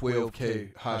is at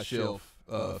 12K high shelf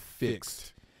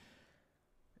fixed.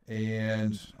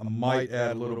 And I might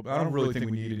add a little, I don't really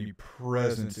think we need any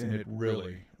presence in it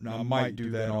really. Now I might do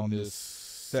that on this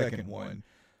second one.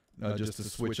 Just to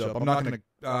switch up. I'm not going to,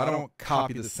 I don't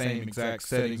copy the same exact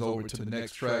settings over to the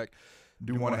next track. I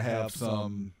do want to have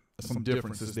some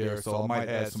differences there, so I might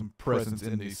add some presence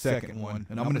in the second one.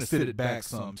 And I'm going to sit it back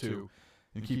some too,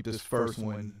 and keep this first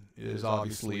one is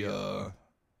obviously the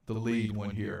lead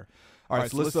one here. All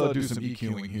right, so let's do some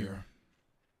EQing here.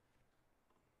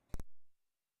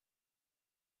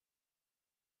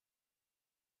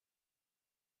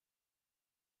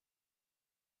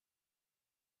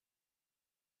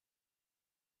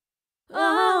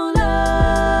 Oh, love,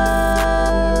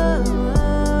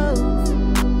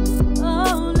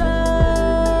 oh, love,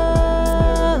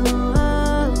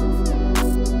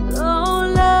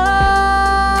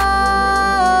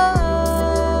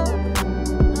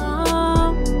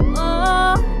 oh,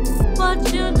 love,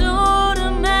 what you do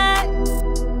to me.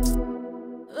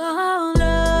 Oh,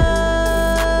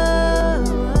 love,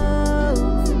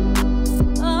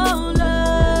 oh,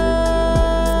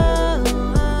 love,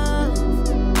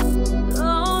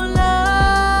 oh,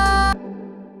 love.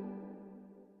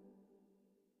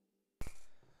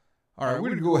 All right, we're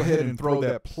going to go ahead and throw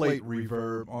that plate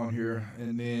reverb on here,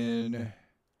 and then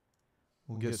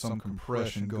we'll get some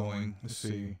compression going. Let's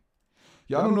see.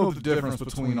 Yeah, I don't know the difference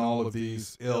between all of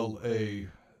these LA2As.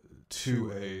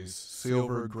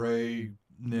 Silver, gray,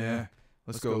 nah.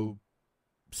 Let's go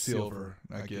silver,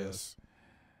 I guess.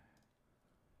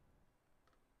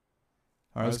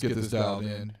 All right, let's get this dialed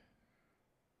in.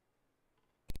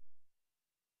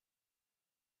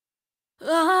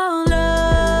 Oh,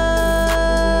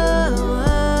 love,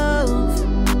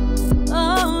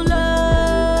 oh,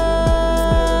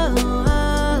 love,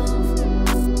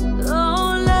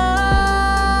 oh,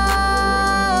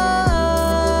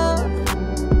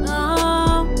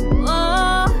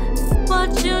 love,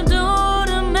 what you do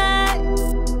to me.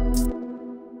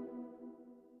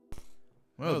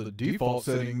 Well, the default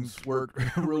settings work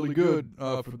really good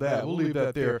for that. We'll leave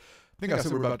that there. I think I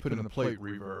said we're about to put in the plate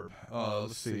reverb.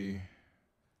 Let's see.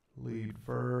 Lead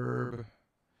verb.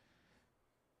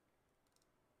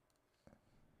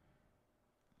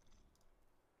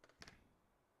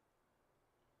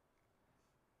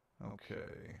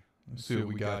 Okay. Let's see what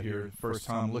we got here. First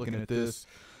time looking at this.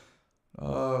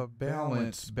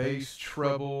 Balance, bass,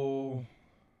 treble.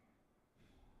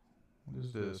 What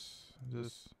is this?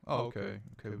 Oh, okay.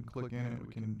 Okay, we can click in it.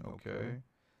 We can, okay.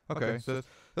 Okay, so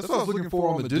that's what I was looking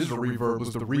for on the digital reverb,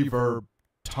 was the reverb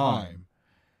time.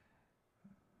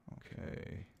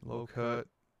 Okay, low cut.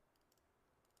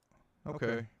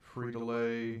 Okay, free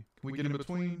delay. Can we get in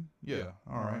between? Yeah,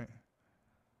 all right.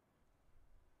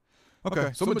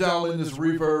 Okay, so I'm going to dial in this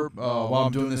reverb. While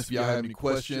I'm doing this, if y'all have any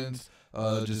questions,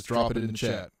 just drop it in the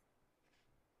chat.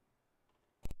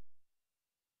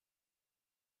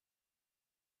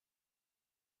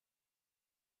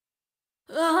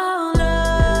 Oh, love,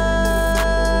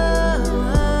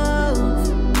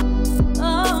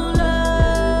 oh, love,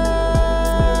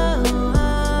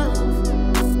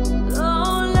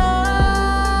 oh,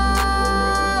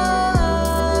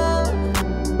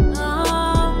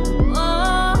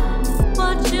 love,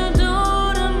 what you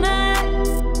do to me.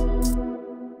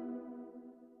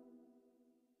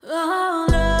 Oh,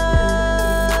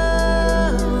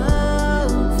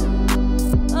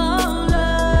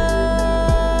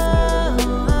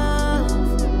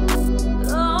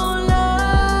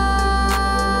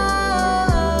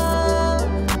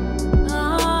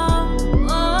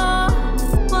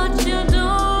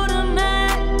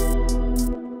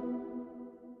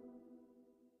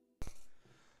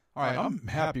 All right, I'm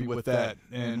happy with that.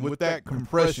 And with that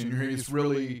compression, it's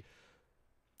really,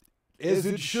 as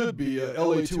it should be,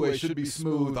 LA2A should be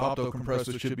smooth, the opto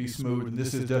compressor should be smooth, and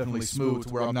this is definitely smooth to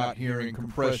where I'm not hearing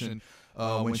compression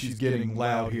when she's getting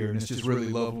loud here, and it's just really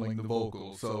leveling the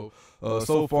vocals. So,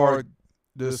 so far,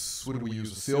 this, what did we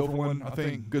use, a silver one? I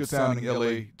think good sounding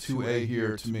LA2A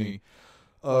here to me.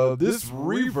 This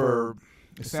reverb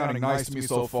is sounding nice to me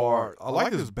so far. I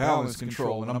like this balance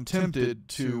control, and I'm tempted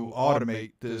to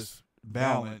automate this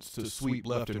balance to sweep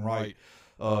left and right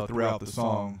throughout the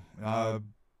song. I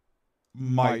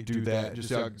might do that just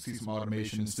so I can see some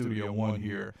automation in Studio One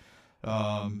here.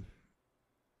 Let's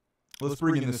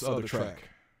bring in this other track.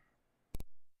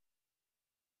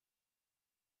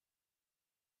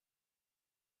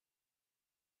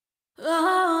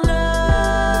 Oh,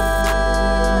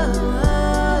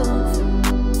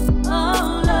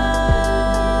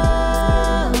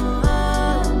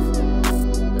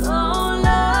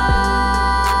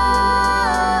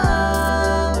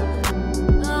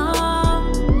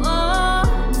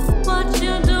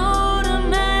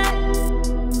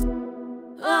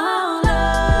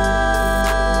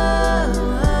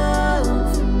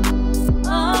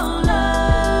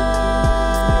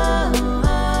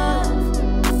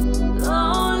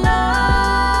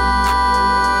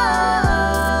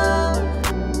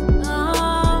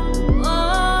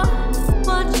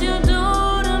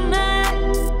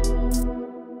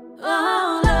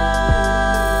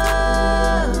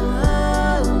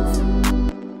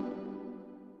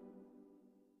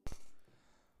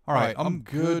 All right, I'm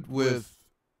good with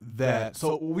that.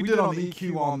 So what we did on the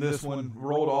EQ on this one,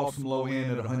 rolled off some low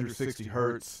end at 160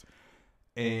 hertz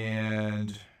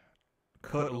and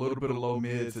cut a little bit of low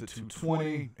mids at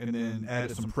 220 and then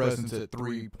added some presence at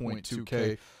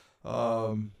 3.2K.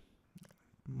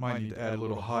 Might need to add a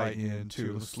little high end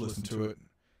too. Let's listen to it.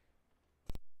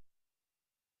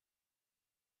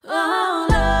 oh,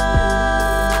 love,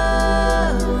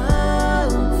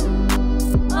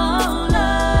 oh, love,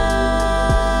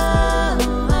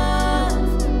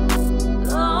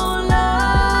 oh, love,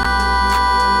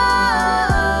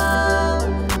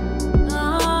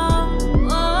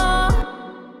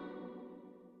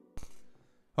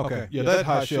 Okay, yeah, that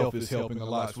high shelf is helping a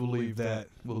lot, so we'll leave that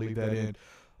in.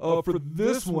 For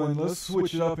this one, let's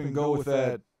switch it up and go with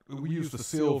that. We used the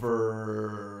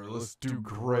silver. Let's do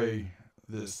gray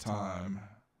this time.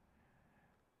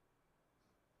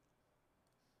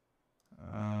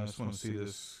 I just want to see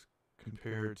this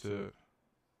compared to,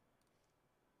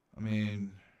 I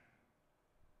mean,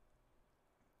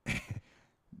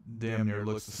 damn near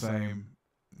looks the same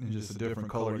in just a different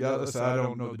color. Yeah, listen, I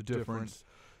don't know the difference.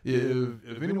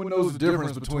 If anyone knows the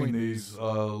difference between these,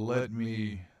 let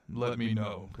me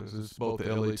know, because it's both the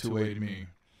LA2A to me.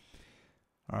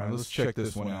 All right, let's check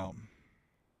this one out.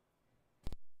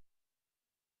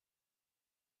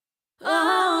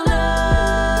 oh, love,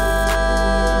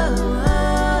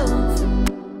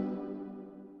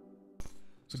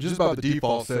 So just by the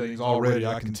default settings already,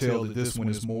 I can tell that this one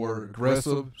is more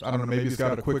aggressive. I don't know, maybe it's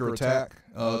got a quicker attack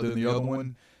than the other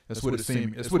one. That's what it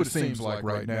seems. That's what it seems like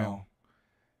right now.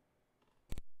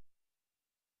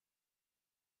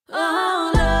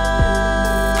 oh, love,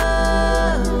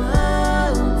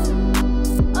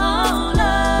 oh,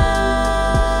 love,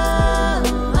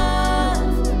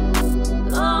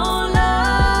 oh,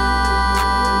 love,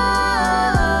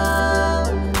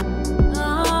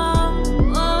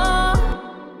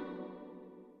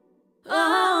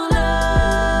 oh,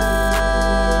 love.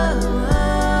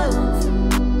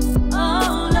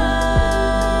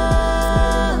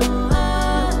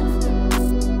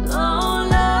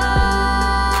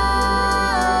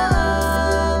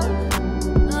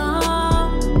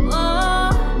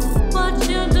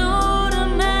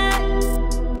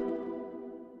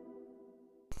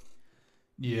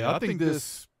 Yeah, I think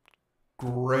this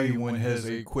gray one has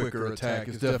a quicker attack.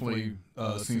 It definitely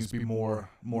seems to be more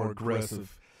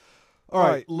aggressive. All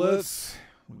right, we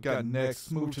got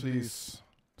next. Move to these.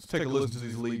 Let's take a listen to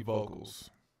these lead vocals.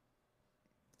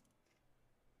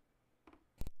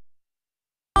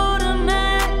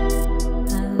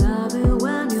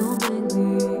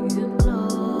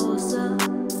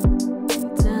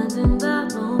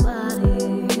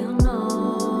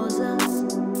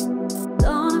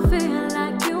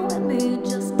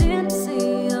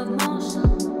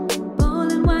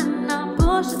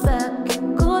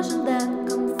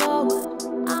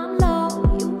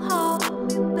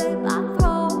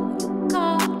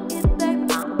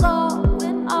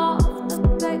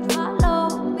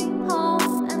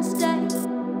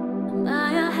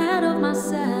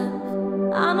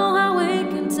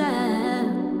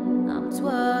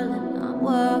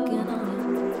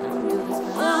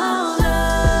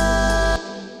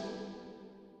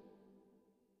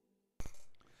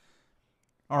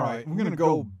 Alright, we're going to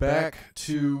go back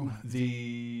to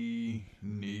the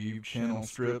Neve channel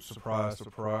strip. Surprise,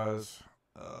 surprise.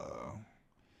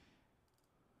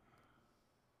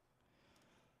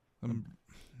 I'm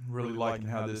really liking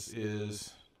how this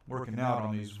is working out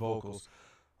on these vocals.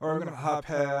 Alright, we're going to high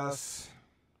pass.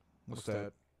 What's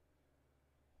that?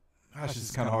 Gosh, this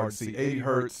is kind of hard to see. 80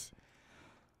 hertz.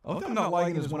 What I'm not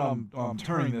liking is when I'm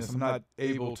turning this, I'm not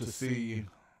able to see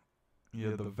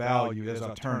the value as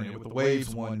I turn it. With the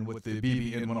Waves one, with the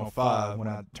BBN 105, when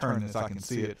I turn this, I can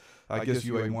see it. I guess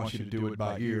UA wants you to do it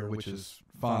by ear, which is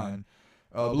fine.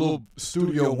 A little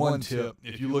Studio One tip: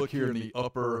 if you look here in the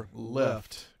upper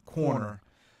left corner,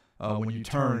 when you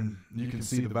turn, you can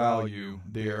see the value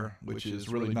there, which is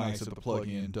really nice that the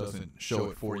plug-in doesn't show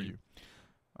it for you.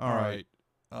 All right,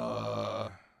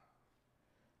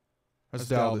 let's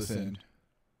dial this in.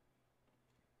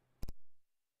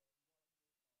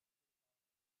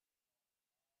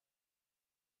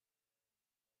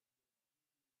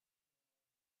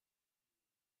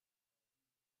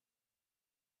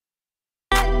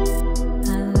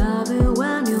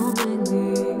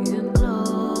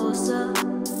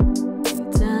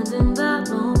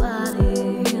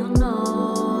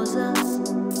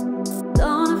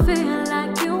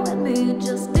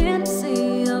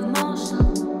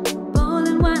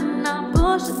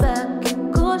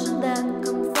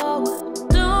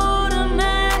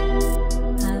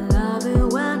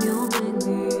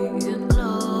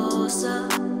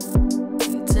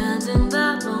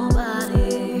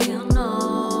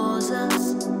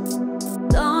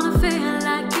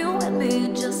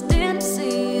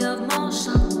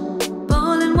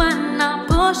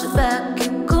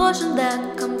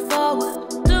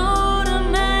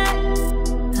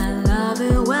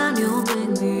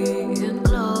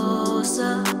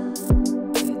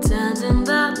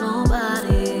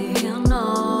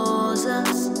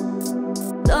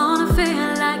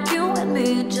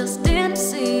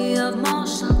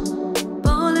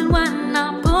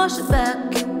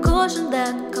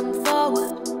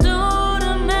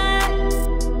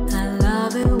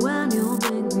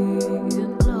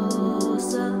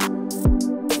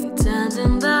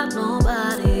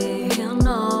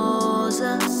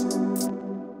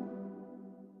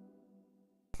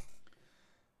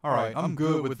 Alright, I'm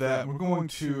good with that. We're going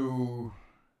to...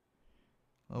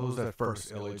 What was that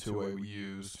first LA2A we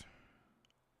used?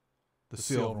 The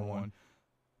silver one.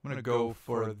 I'm going to go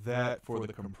for that for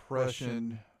the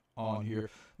compression on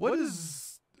here. What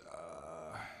is...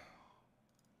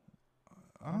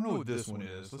 I don't know what this one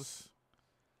is.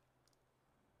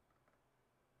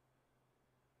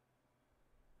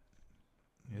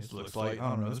 This looks like, I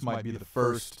don't know, this might be the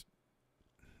first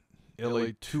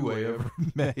LA2A ever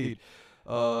made.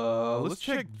 Let's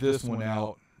check this one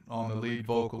out on the lead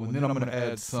vocal, and then I'm going to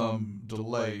add some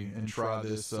delay and try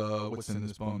this, what's in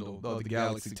this bundle, the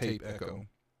Galaxy Tape Echo.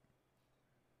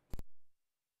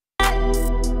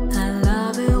 I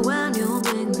love it when you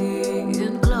bring me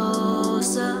in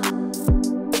closer,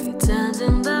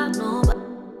 pretending that nobody...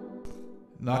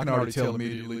 Now, I can already tell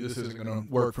immediately this isn't going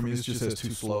to work for me. This just has too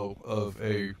slow of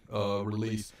a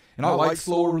release. And I like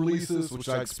slower releases, which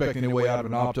I expect anyway out of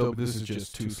an opto, but this is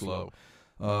just too slow.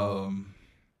 And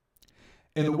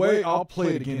the way I'll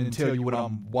play it again and tell you what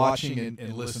I'm watching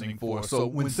and listening for. So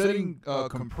when setting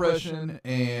compression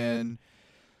in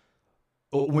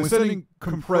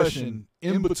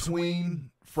between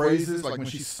phrases, like when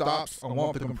she stops, I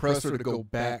want the compressor to go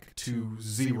back to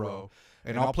 0.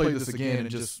 And I'll play this again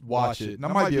and just watch it. And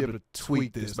I might be able to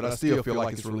tweak this, but I still feel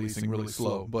like it's releasing really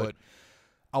slow. But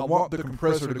I want the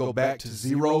compressor to go back to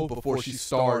 0 before she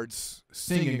starts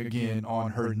singing again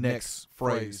on her next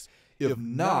phrase. If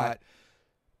not,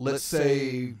 let's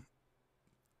say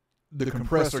the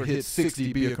compressor hits 6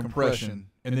 dB of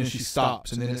compression, and then she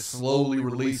stops, and then it's slowly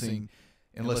releasing,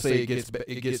 and let's say it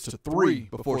gets to 3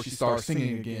 before she starts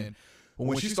singing again. Well,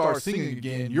 when she starts singing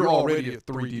again, you're already at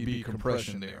 3 dB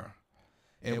compression there,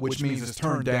 and which means it's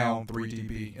turned down 3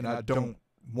 dB, and I don't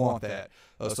want that.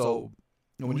 So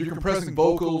when you're compressing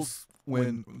vocals,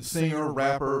 when the singer,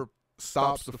 rapper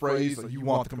stops the phrase, you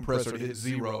want the compressor to hit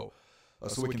 0,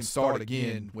 so it can start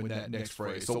again when that next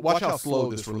phrase. So watch how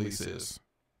slow this release is.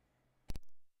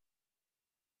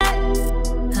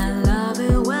 I love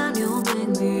it when you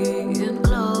bring me in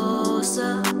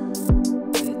closer,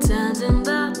 pretending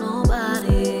that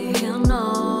nobody here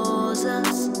knows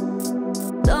us.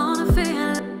 Don't I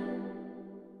feel?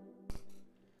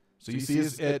 So you see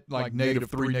it's at like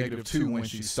 -3, -2 when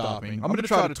she's stopping. I'm gonna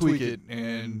try to tweak it,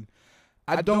 and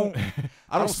I don't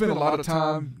spend a lot of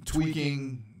time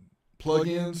tweaking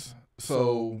plugins.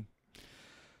 So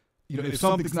if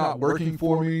something's not working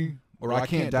for me, or I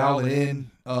can't dial it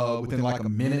in within like a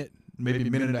minute, maybe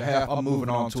a minute and a half, I'm moving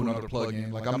on to another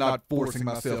plugin. Like, I'm not forcing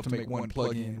myself to make one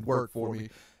plugin work for me.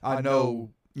 I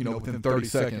know, within 30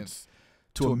 seconds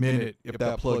to a minute if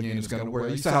that plugin is going to work.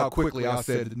 You see how quickly I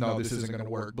said, no, this isn't going to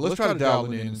work. But let's try to dial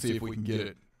it in and see if we can get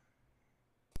it.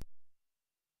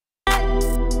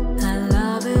 I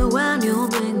love it when you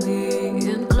bring me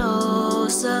in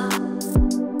closer,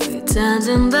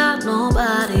 pretending that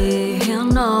nobody here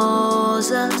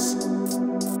knows us.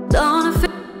 Don't I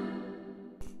feel?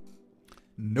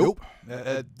 Nope,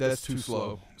 that's too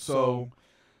slow. So,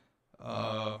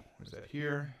 what is that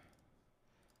here?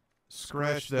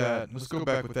 Scratch that. Let's go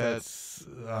back with that.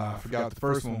 I forgot the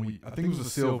first one. I think it was a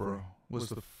silver. Was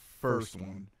the first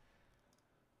one.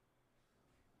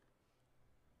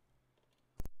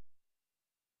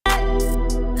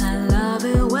 I love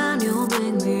it when you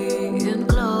bring me in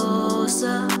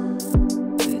closer,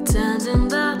 pretending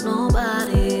that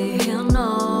nobody here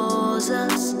knows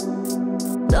us.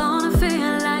 Don't I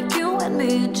feel like you and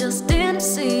me just in a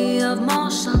sea of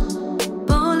motion,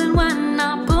 pulling when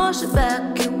I push it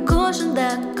back, you cushion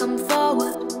that, come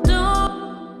forward.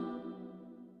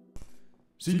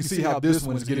 So you can see how this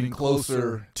one's getting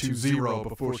closer to 0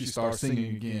 before she starts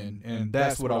singing again, and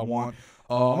that's what I want.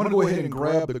 I'm going to go ahead and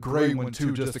grab the gray one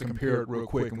too, just to compare it real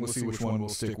quick, and we'll see which one we'll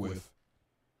stick with.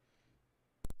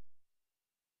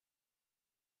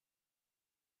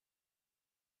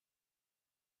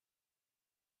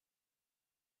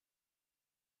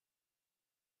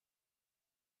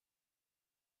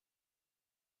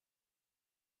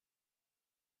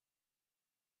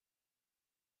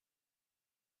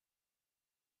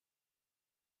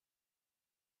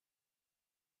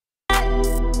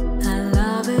 I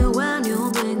love it when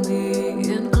you bring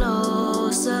me in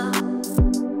closer,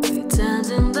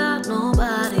 pretending that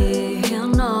nobody here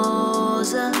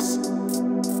knows us.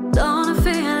 Don't I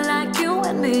feel like you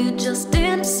and me just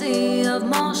in a sea of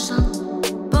motion,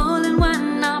 pulling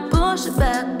when I push it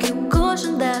back, you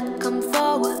cushion that, come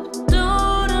forward. Do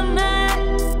to me.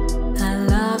 I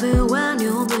love it when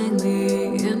you bring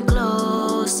me in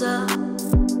closer,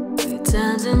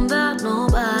 pretending that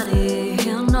nobody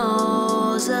here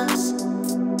knows us.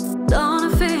 Don't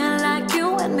I feel like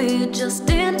you and me just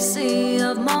in a sea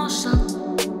of motion,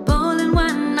 pulling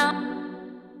when I...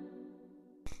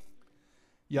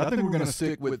 Yeah, I think we're going to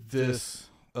stick with this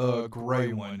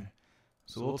gray one.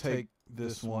 So we'll take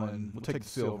this one. We'll take the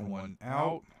silver one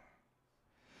out.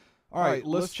 All right,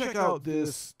 let's check out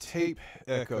this tape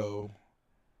echo.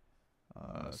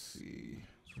 Let's see.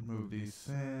 Let's remove these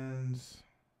sends.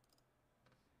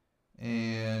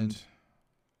 And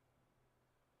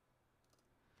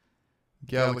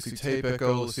Galaxy Tape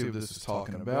Echo. Let's see what this is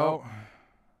talking about.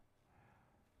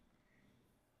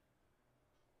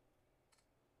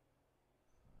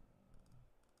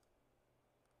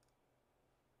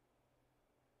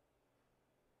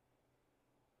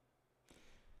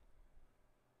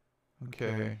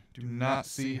 Okay, do not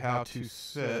see how to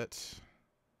set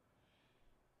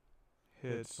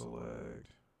head select.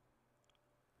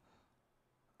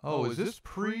 Oh, is this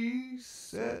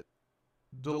preset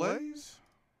delays?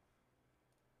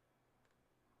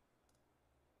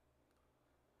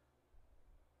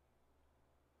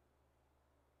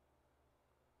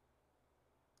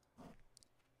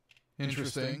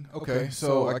 Interesting. Okay,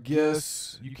 so I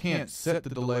guess you can't set the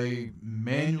delay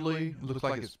manually. It looks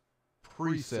like it's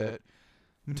preset.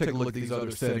 Let me take a look at these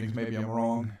other settings. Maybe I'm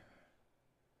wrong.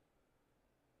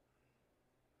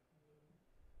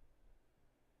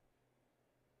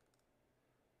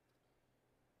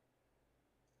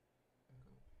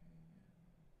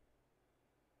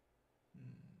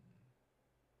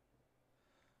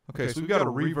 Okay, Okay, so we've got a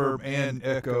reverb and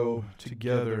echo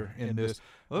together in this.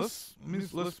 Let's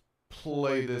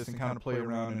play this and kind of play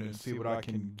around in it and see what I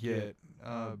can get.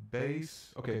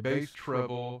 Bass, okay, bass,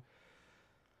 treble,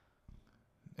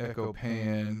 echo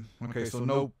pan. Okay, so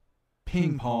no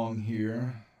ping pong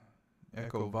here.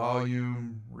 Echo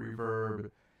volume,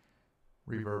 reverb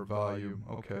volume.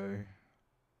 Okay.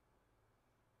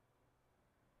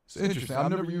 It's interesting.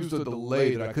 I've never used a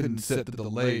delay that I couldn't set the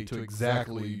delay to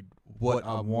exactly what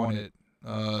I want it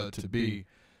to be.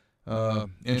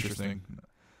 Interesting.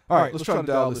 All right, let's try to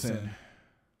dial this in.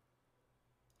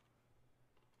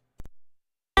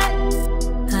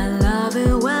 I love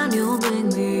it when you bring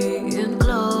me in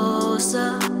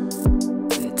closer,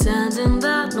 pretending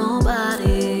that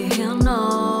nobody here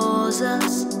knows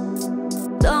us.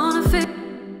 Don't feel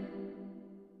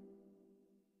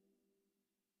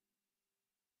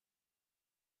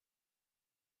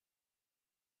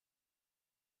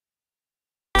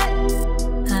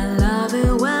I love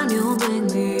it when you bring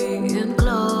me in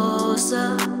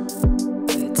closer,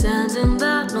 pretending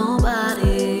that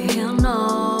nobody here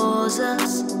knows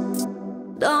us.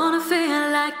 Don't I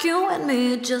feel like you and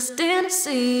me just in a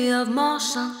sea of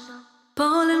motion,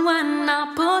 pulling when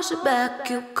I push it back,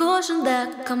 you caution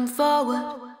that come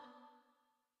forward.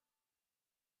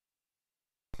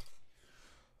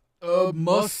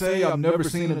 Must say I've never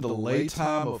seen a delay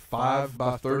time of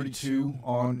 5/32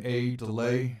 on a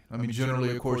delay. I mean, generally,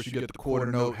 of course, you get the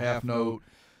quarter note, half note,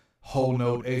 whole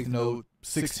note, eighth note,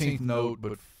 16th note,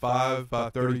 but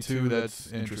 5/32,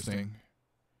 that's interesting.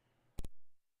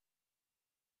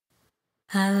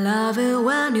 I love it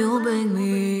when you bring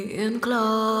me in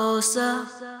closer,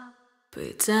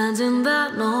 pretending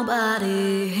that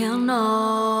nobody here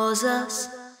knows us.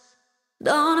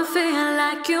 Don't I feel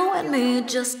like you and me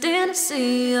just in a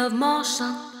sea of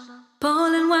motion,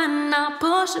 pulling when I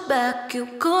push it back, you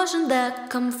caution that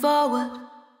come forward.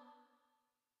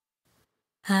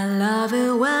 I love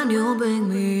it when you bring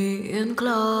me in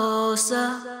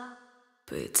closer,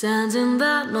 pretending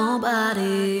that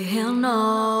nobody here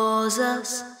knows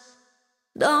us.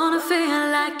 Don't I feel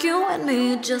like you and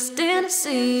me just in a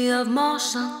sea of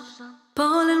motion,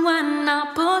 pulling when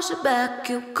I push it back,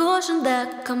 you caution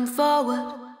that come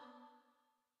forward.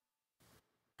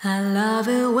 I love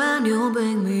it when you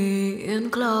bring me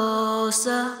in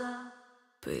closer,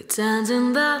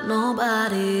 pretending that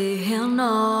nobody here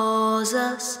knows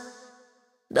us.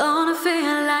 Don't I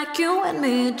feel like you and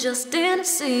me just in a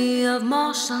sea of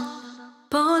motion,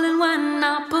 pulling when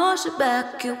I push it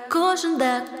back, you caution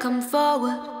that come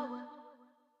forward.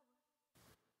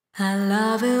 I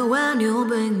love it when you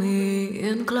bring me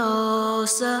in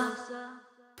closer,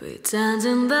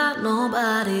 pretending that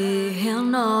nobody here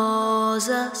knows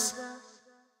us.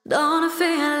 Don't I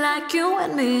feel like you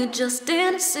and me just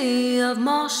in a sea of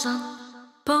motion,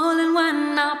 pulling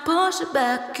when I push it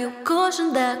back, you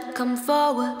caution that come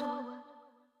forward.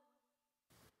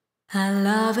 I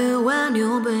love it when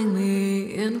you bring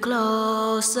me in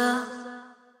closer,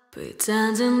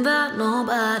 pretending that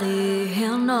nobody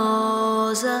here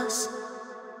knows us.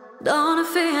 Don't I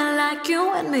feel like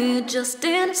you and me just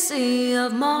in a sea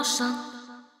of motion,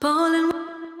 pulling.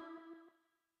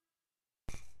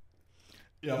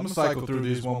 Yeah, I'm gonna cycle through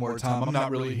these one more time. I'm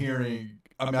not really hearing.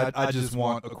 I mean, I just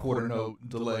want a quarter note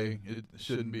delay. It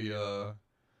shouldn't be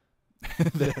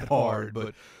that hard,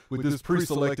 but with this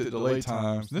pre-selected delay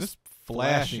times, this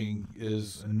flashing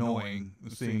is annoying.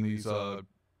 Seeing these, well,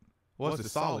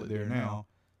 it's solid there now.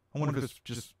 I wonder if it's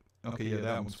just okay. Yeah,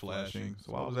 that one's flashing.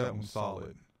 So why was that one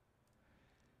solid?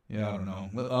 Yeah, I don't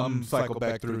know. Cycle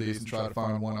back through these and try to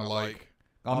find one I like.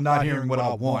 I'm not hearing what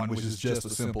I want, which is just a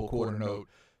simple quarter note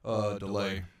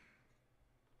delay.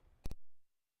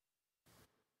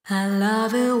 I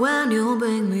love it when you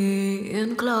bring me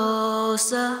in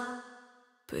closer,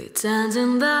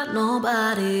 pretending that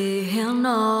nobody here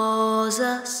knows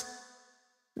us.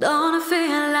 Don't I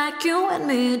feel like you and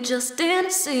me just in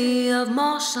a sea of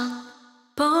motion,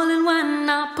 pulling when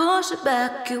I push it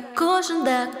back, you caution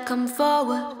that come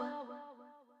forward.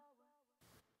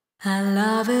 I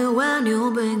love it when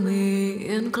you bring me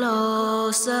in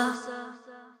closer,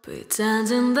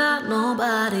 pretending that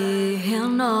nobody here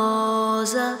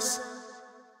knows us.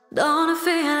 Don't I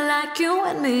feel like you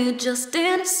and me just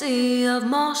in a sea of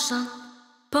motion,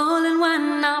 pulling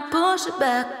when I push it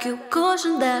back, you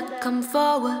caution that come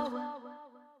forward.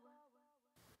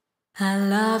 I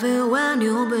love it when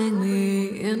you bring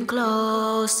me in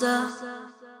closer,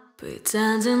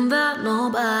 pretending that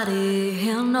nobody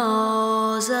here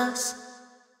knows us.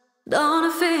 Don't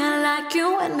I feel like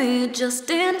you and me just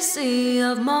in a sea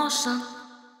of motion,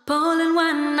 pulling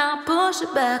when I push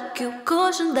it back, you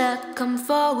caution that come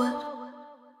forward.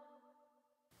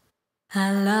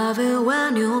 I love it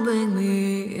when you bring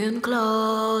me in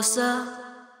closer,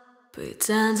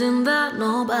 pretending that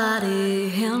nobody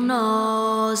here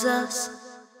knows us.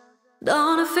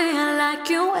 Don't it feel like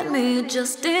you and me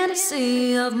just in a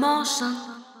sea of motion?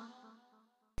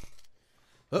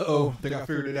 Uh-oh, I think I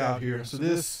figured it out here. So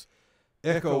this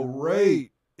echo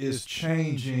rate is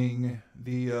changing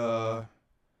the,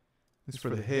 it's for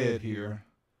the head here.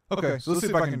 Okay, so let's see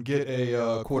if I can get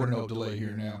a quarter note delay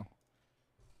here now.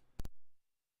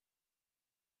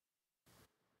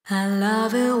 I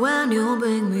love it when you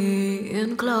bring me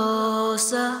in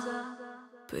closer,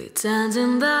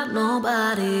 pretending that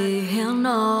nobody here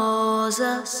knows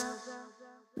us.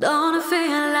 Don't it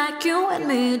feel like you and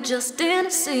me just in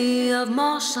a sea of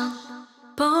motion?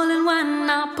 Pulling when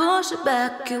I push it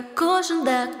back, you cushion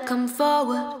that, come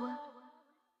forward.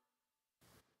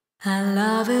 I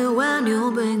love it when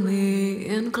you bring me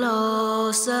in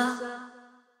closer.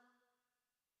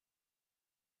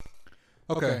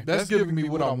 Okay, that's giving me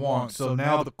what I want. So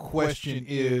now the question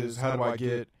is, how do I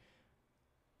get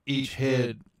each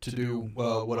head to do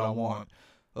what I want?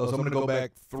 So I'm going to go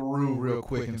back through real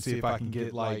quick and see if I can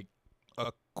get like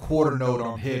a quarter note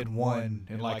on head 1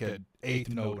 and like an eighth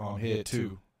note on head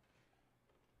 2.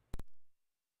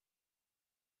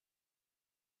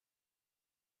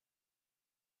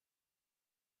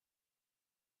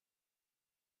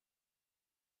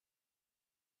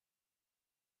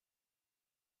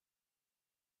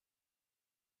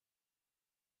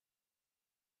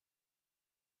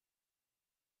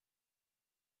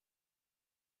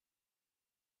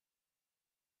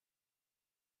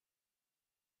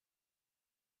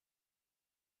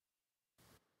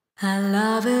 I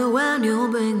love it when you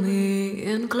bring me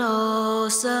in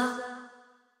closer,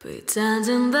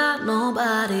 pretending that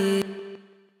nobody.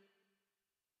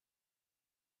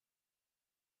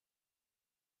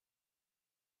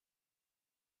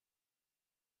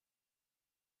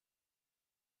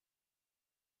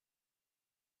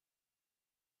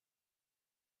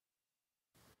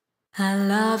 I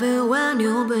love it when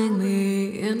you bring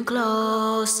me in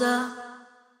closer,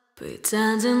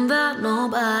 pretending that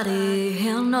nobody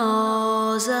here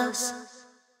knows us.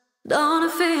 Don't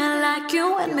it feel like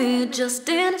you and me just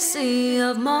in a sea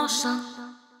of motion?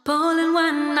 Pulling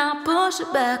when I push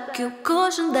it back, you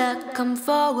cushion that, come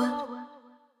forward.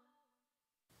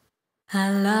 I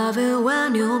love it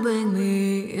when you bring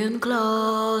me in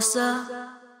closer.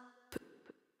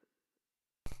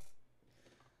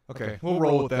 Okay, we'll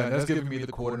roll with that. That's giving me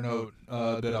the quarter note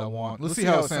that I want. Let's see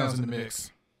how it sounds in the mix.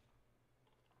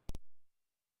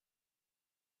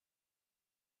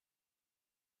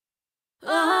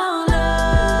 Oh, love,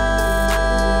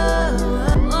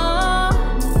 oh,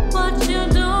 what you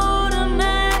do to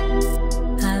me.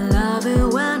 I love it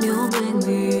when you bring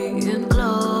me in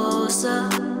closer,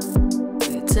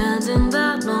 pretending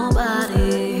that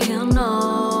nobody here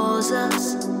knows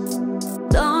us.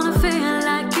 Don't it feel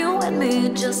like you and me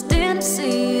just in a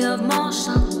sea of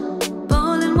motion?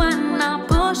 Pulling when I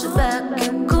push it back,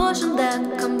 you cushion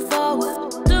that, come forward.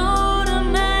 Do to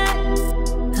me.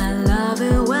 I love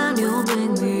it when you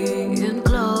bring me in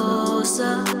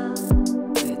closer,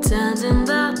 pretending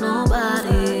that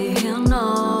nobody here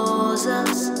knows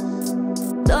us.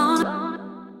 Don't.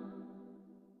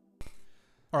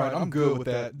 Alright, I'm good with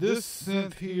that. This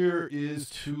synth here is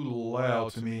too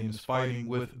loud to me and is fighting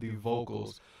with the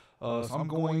vocals. So I'm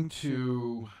going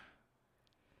to...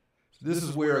 This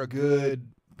is where a good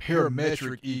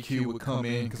parametric EQ would come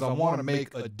in, because I want to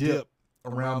make a dip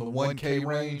around the 1K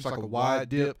range, like a wide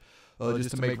dip,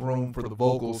 just to make room for the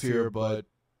vocals here. But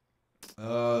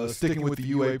sticking with the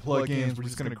UA plugins, we're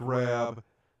just going to grab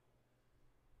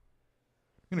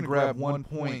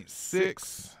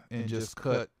 1.6 and just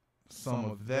cut some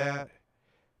of that.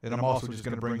 And I'm also just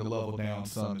going to bring the level down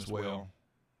some as well.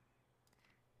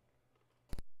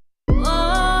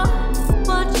 Oh,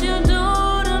 what you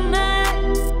do to me.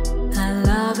 I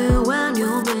love it when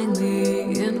you bring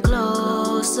me in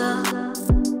closer,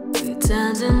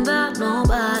 pretending that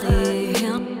nobody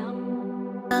hears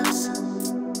us.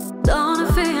 Don't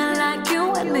it feel like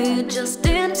you and me just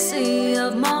in a sea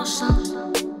of motion?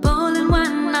 Pulling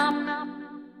when I.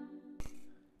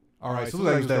 Alright, so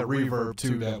there's that reverb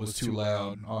too that was too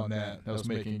loud on that. That was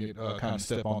making it kind of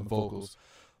step on the vocals.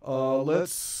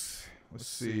 Let's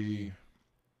see.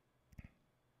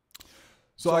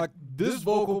 So this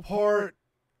vocal part,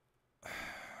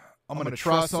 I'm going to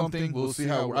try something. We'll see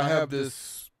how... I have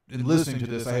this... In listening to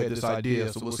this, I had this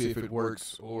idea, so we'll see if it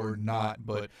works or not.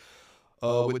 But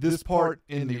with this part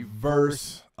in the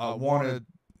verse, I want to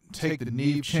take the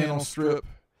Neve channel strip,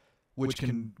 which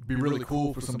can be really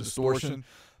cool for some distortion.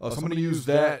 So I'm going to use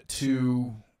that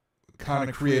to kind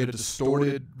of create a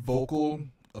distorted vocal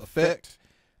effect,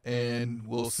 and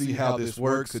we'll see how this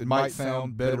works. It might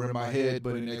sound better in my head,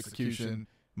 but in execution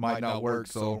might not work,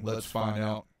 so let's find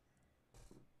out.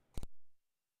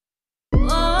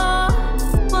 Oh,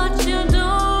 what you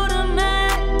do to me,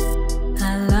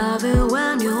 I love it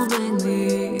when you bring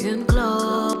me in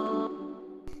close.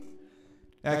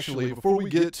 Actually, before we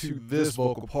get to this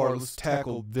vocal part, let's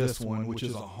tackle this one, which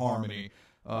is a harmony.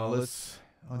 Let's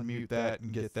unmute that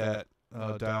and get that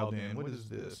dialed in. What is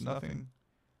this? Nothing?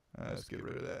 Let's get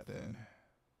rid of that then.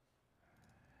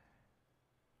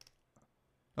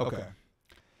 Okay.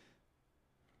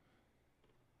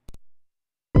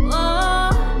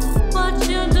 Oh, what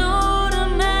you do to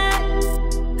me,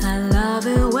 I love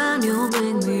it when you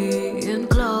bring me in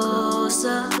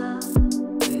closer,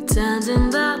 pretending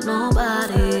that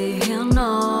nobody here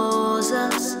knows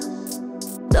us.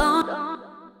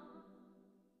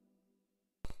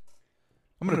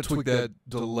 I'm going to tweak that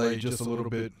delay just a little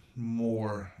bit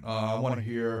more. I want to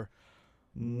hear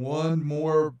one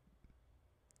more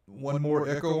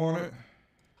echo on it.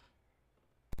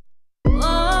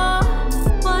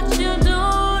 Oh, what you do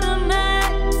to me,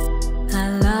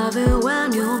 I love it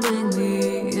when you bring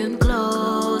me in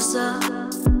closer,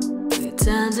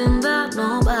 pretending that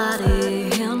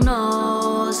nobody here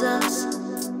knows us.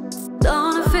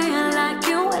 Don't I feel like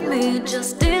you and me,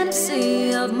 just in a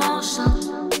sea of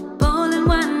motion, pulling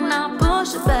when I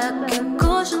push it back, you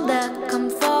caution that come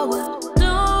forward. Do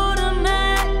to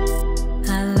me,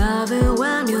 I love it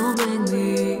when you bring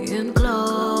me in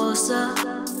closer.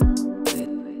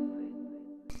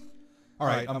 All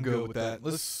right, I'm good with that.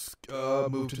 Let's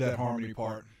move to that harmony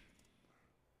part.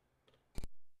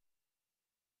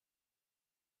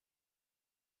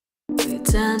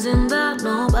 Pretending that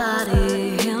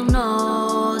nobody here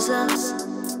knows us.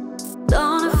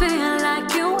 Don't I feel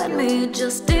like you and me,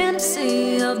 just in a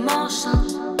sea of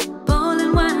motion,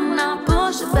 pulling when I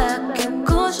push it back, you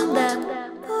caution that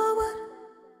forward.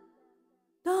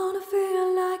 Don't I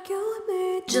feel like you and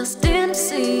me, just in a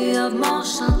sea of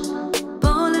motion,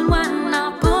 pulling when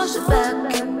I push it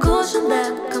back, you caution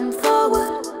that come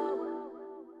forward.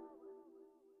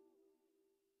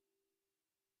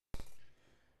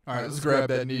 All right, let's grab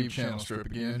that Neve channel strip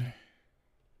again.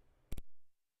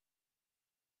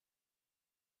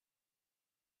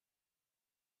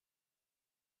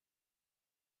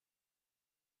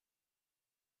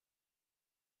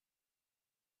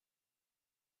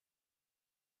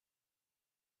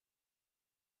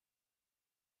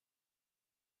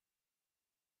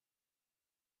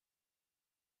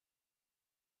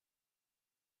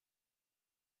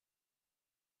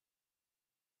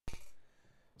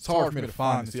 It's hard for me to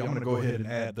find this. See, I'm going to go ahead and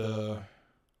add the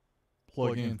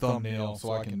plug-in thumbnail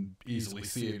so I can easily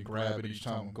see it and grab it each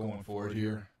time I'm going for it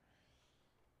here.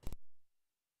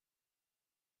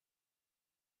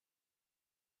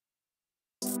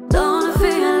 Don't I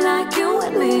feel like you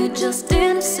and me, just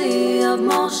in a sea of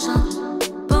motion,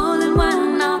 pulling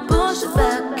when I push it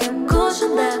back, you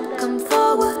caution that come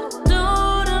forward.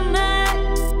 Do to me,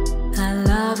 I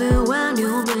love it when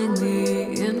you bring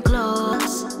me in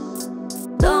close.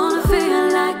 Don't I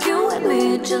feel like you and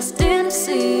me, just in a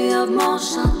sea of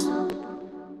motion.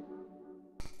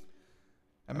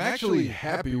 I'm actually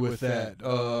happy with that.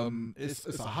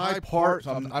 It's a high part,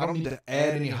 so I don't need to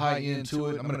add any high end to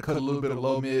it. I'm going to cut a little bit of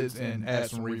low mids and add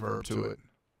some reverb to it.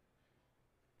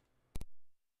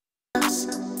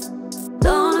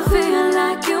 Don't I feel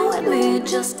like you and me,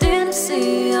 just in a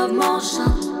sea of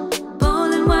motion,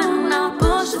 pulling when I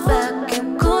push it back,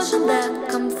 you caution that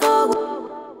come forward.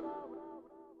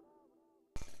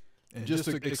 And just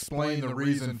to explain the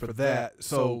reason for that,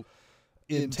 so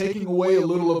in taking away a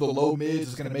little of the low mids,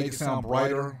 it's going to make it sound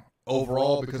brighter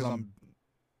overall because I'm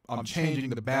changing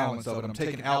the balance of it. I'm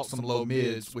taking out some low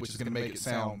mids, which is going to make it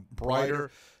sound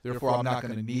brighter. Therefore, I'm not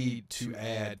going to need to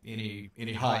add any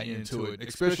high end to it,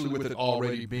 especially with it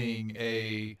already being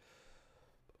a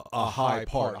high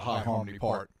part, a high harmony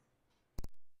part.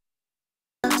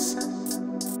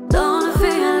 Don't I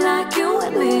feel like you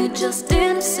and me, just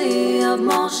in a sea of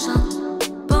motion,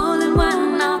 pulling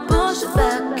when I push it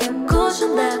back, you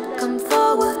caution that come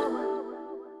forward.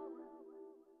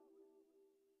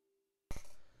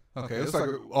 Okay, looks like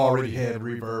it already had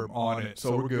reverb on it,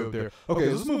 so we're good there. Okay,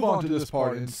 let's move on to this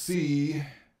part and see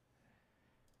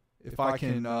if I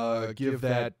can give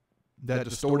that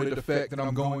distorted effect that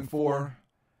I'm going for,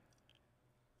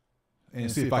 and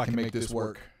see if I can make this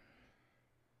work.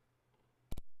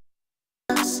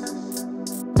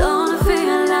 Don't I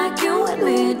feel like you and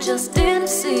me, just in a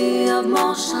sea of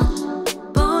motion,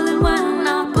 pulling when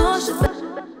I push it back.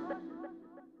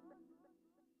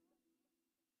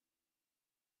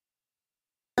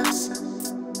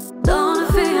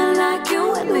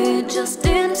 just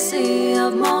in a sea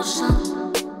of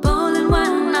motion. Pulling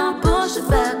when I push it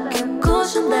back, and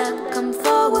cushion that come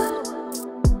forward.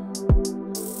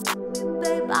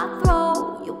 Babe, I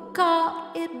throw, you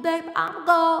caught it, babe, I'm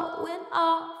going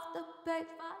off the page.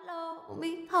 Follow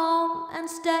me home and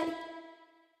stay.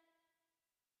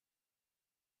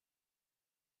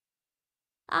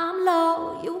 I'm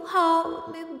low, you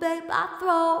hold me, babe, I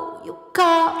throw, you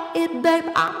caught it,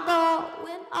 babe, I'm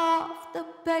going off the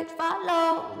page.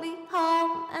 Follow me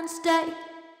home and stay.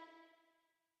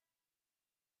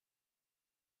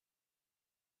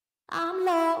 I'm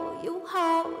low, you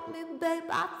hold me, babe,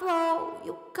 I throw,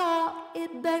 you caught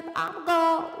it, babe, I'm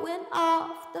going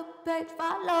off the page.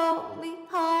 Follow me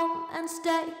home and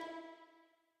stay.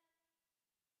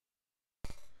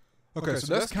 Okay,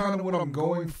 so that's kind of what I'm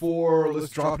going for. Let's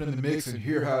drop it in the mix and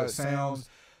hear how it sounds.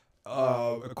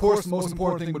 Of course, the most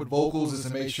important thing with vocals is to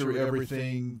make sure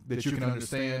everything that you can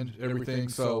understand everything.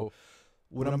 So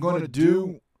what I'm going to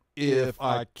do, if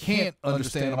I can't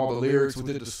understand all the lyrics with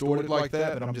it distorted like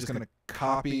that, then I'm just going to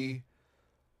copy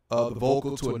the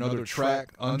vocal to another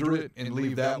track under it and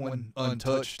leave that one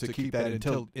untouched to keep that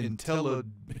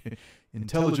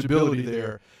intelligibility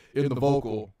there in the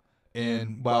vocal,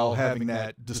 and while having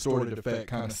that distorted effect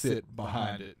kind of sit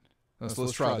behind it. So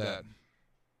let's try that.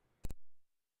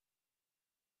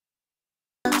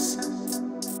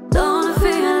 Don't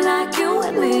feel like you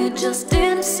and me, just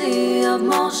in a sea of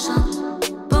motion.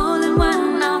 Pulling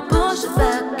when I push it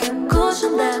back, and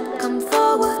cushion that come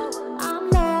forward. I'm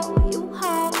low, you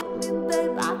hold me,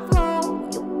 babe, I throw,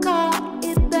 you caught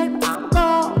it, babe, I'm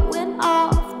going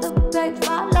off the page.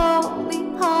 Follow me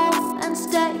home and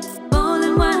stay.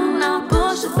 Pulling when I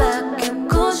push it back, and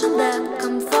cushion that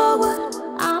come forward.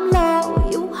 I'm low,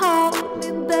 you hold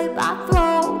me, babe, I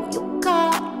throw, you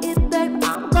caught it, babe,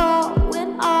 I'm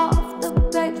going off the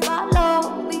page.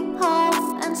 Follow me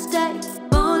home and stay.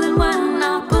 Pulling when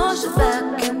I push it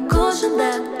back, and cushion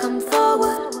that come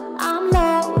forward. I'm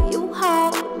low, you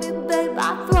hold me, babe, I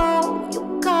throw,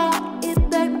 you caught it,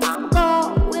 babe, I'm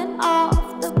going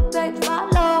off the page.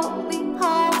 Follow me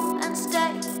home and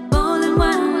stay. Pulling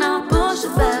when I push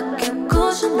it back, and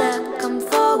cushion that come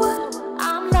forward.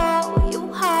 I'm low,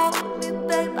 you hold me,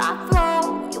 babe, I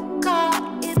throw, you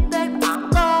caught it, babe, I'm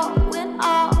going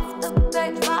off the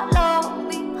page. Follow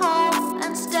me home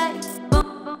and stay.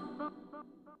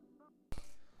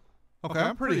 Okay,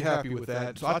 I'm pretty happy with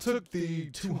that. So I took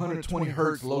the 220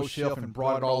 hertz low shelf and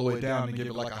brought it all the way down and give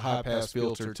it like a high pass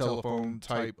filter, telephone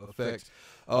type effect.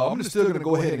 I'm just still going to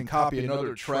go ahead and copy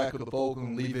another track of the vocal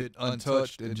and leave it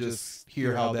untouched and just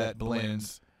hear how that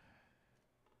blends.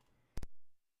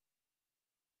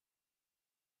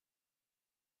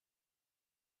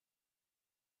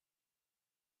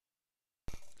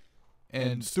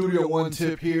 And Studio One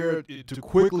tip here, to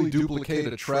quickly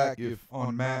duplicate a track, if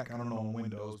on Mac, I don't know on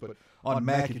Windows, but on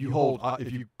Mac, if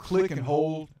you click and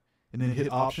hold and then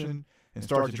hit Option and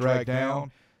start to drag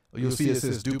down, you'll see it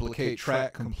says duplicate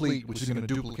track complete, which is going to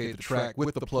duplicate the track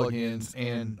with the plugins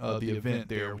and the event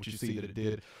there, which you see that it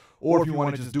did. Or if you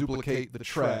want to just duplicate the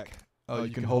track, you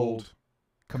can hold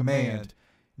Command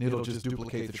and it'll just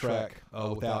duplicate the track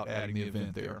without adding the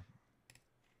event there.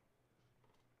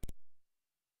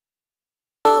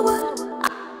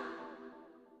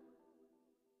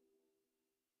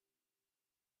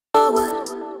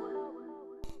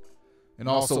 And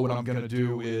also what I'm going to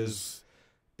do is,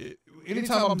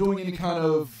 anytime I'm doing any kind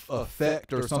of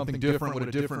effect or something different with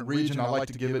a different region, I like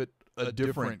to give it a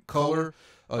different color,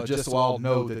 just so I'll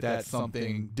know that that's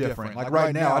something different. Like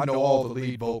right now, I know all the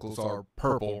lead vocals are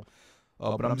purple,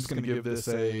 but I'm just going to give this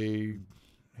I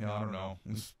don't know,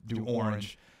 let's do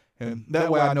orange. And that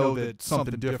way I know that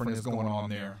something different is going on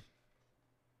there.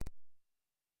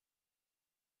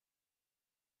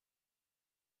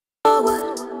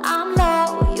 I'm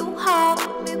low, you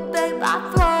hold me, babe,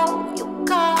 I throw, you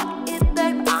caught it,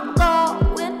 babe, I'm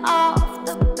going off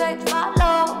the page.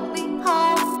 Follow me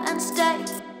home and stay.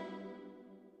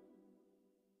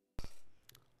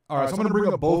 Alright, so I'm going to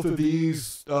bring up both of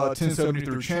these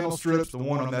 1073 channel strips, the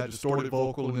one on that distorted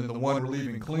vocal and then the one we're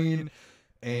leaving clean,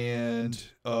 and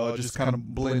just kind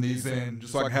of blend these in,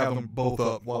 just so I can have them both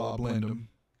up while I blend them.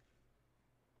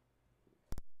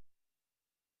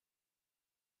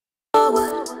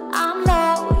 I'm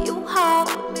low, you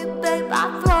hold me, babe,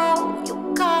 I throw,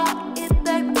 you caught it,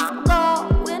 babe, I'm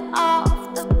going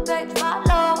off the page.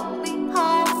 Follow me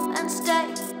home and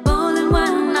stay. Pulling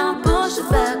when I push it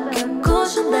back, and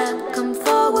cushion that come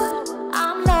forward.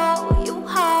 I'm low, you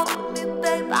hold me,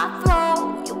 babe, I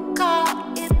throw, you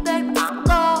caught it, babe, I'm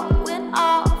going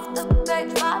off the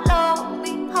page. Follow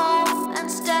me home and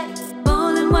stay. Pulling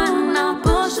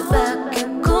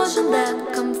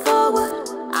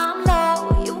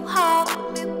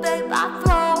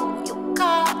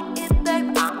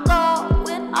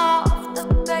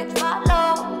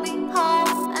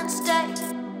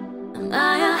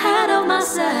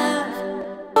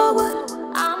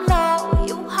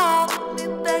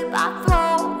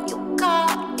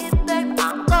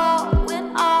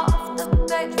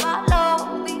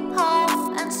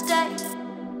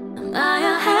Am I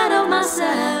ahead of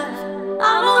myself?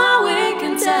 I don't know how we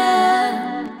can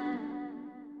tell.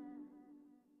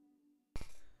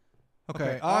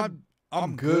 Okay,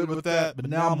 I'm good with that, but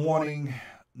now I'm wanting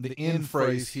the end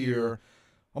phrase here.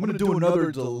 I'm going to do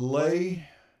another delay,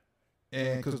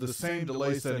 and because the same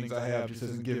delay settings I have just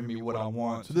isn't giving me what I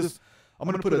want. So this, I'm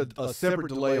going to put a separate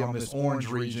delay on this orange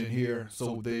region here,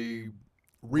 so the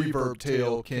reverb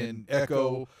tail can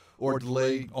echo or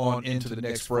delay on into the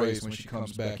next phrase when she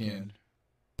comes back in.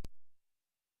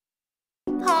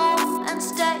 Home and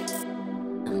stay.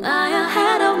 Am I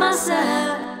ahead of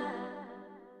myself?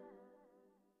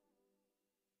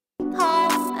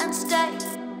 Home and stay.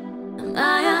 Am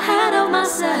I ahead of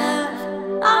myself?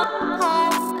 I'm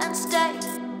home and stay.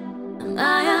 Am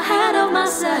I ahead of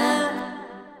myself?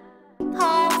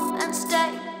 Home and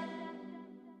stay.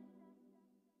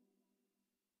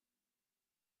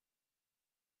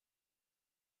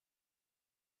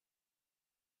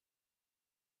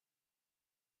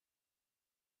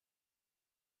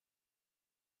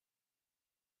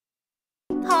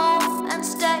 Home and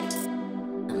stay.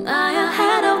 Am I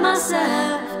ahead of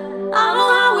myself? I don't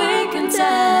know how we can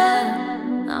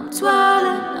tell. I'm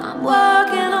twirling, I'm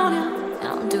working on it. I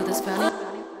don't do this better.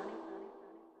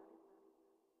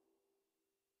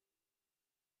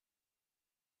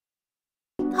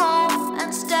 Home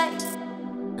and stay.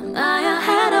 Am I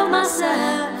ahead of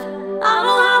myself? I don't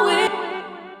know how we.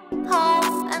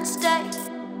 Home and stay.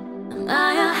 Am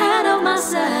I ahead of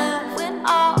myself? Went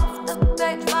off the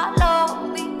page, follow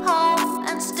me home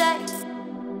and stay.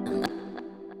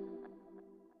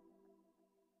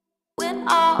 Went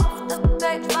off the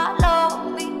page, follow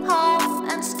me home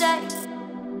and stay.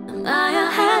 Am I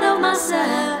ahead of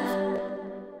myself?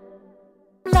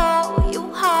 Blow, you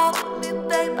hold me,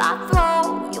 babe, I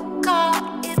throw you, call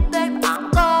it, babe, I'm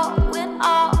going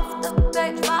off the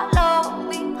page, follow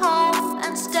me home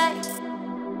and stay.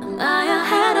 Am I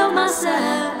ahead of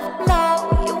myself? Blow,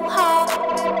 you hold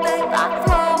me, babe, I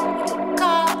throw you,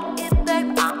 call it,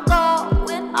 babe, I'm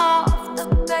going off the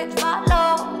page,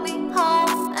 follow me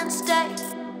home and stay.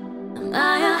 Am I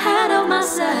ahead of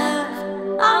myself?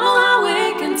 I don't know how we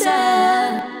can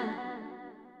tell.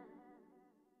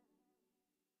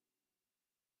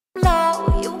 Blow,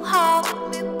 you hold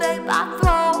me, babe, I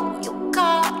throw you,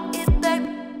 call it, babe.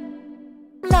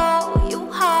 Blow, you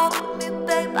hold me,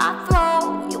 babe, I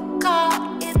throw you,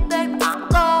 call it, babe. I'm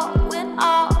going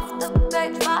off the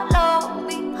page, follow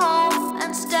me home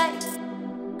and stay.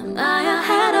 Am I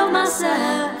ahead of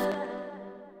myself?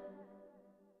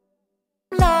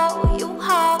 Blow, you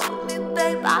hold me,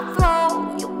 babe, I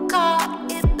throw you, call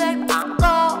it, babe. I'm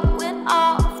going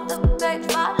off the page,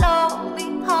 follow me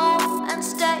home and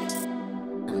stay.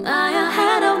 Am I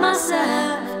ahead of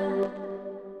myself?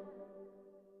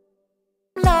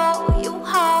 Blow, you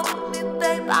hold me,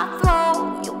 babe, I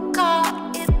throw you,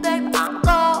 call it, babe. I'm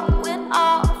going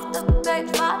off the page,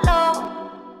 follow.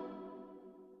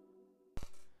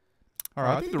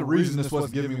 Alright, I think the reason this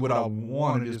wasn't giving me what I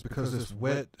wanted is because this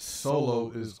wet solo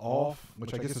is off,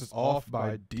 which I guess is off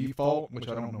by default, which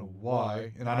I don't know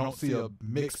why, and I don't see a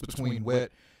mix between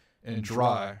wet and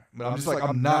dry. But I'm just like,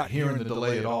 I'm not hearing the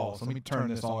delay at all. So let me turn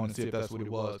this on and see if that's what it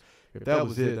was. If that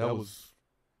was it,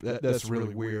 that's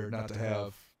really weird not to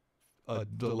have a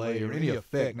delay or any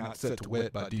effect not set to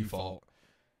wet by default.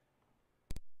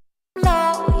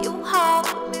 Blow, you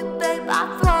hold me, babe,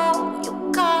 I throw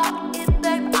you, call it,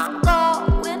 babe. I'm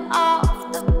going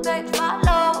off the page,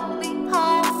 follow me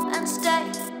home and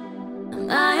stay. Am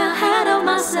I ahead of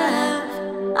myself?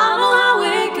 I don't know how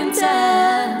we can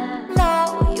tell.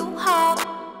 Blow, you hold,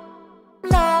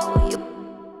 blow, you.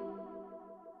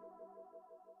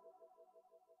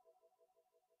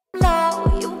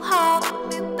 Blow, you hold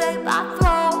me, babe, I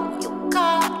throw you,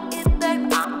 call it,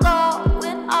 babe. I'm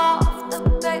going off the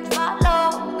page,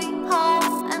 follow me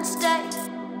home and stay.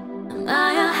 Am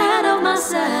I ahead of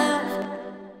myself?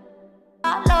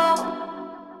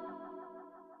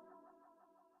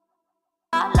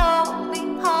 Follow me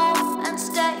home and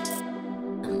stay.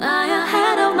 Am I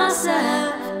ahead of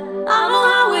myself? I don't know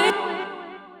how we.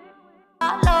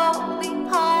 Follow me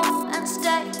home and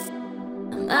stay.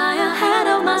 Am I ahead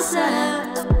of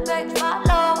myself? The page,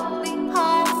 follow me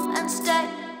home and stay.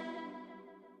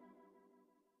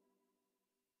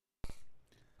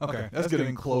 Okay, that's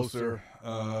getting closer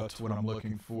to what I'm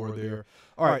looking for there.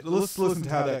 All right, let's listen to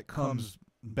how that comes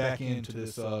back into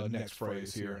this next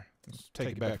phrase here. Let's take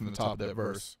it back from the top of that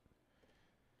verse.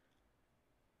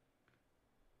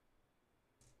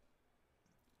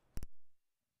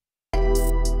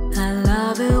 I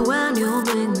love it when you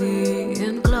bring me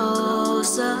in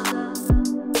closer,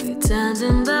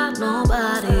 pretending that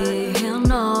nobody here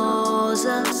knows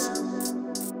us.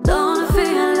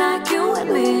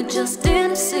 me just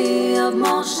in a sea of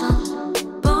motion.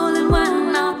 Pulling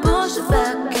when I push it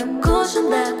back, keep caution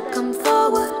that come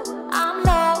forward. I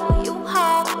know you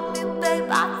hold me, babe,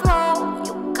 I throw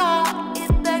you caught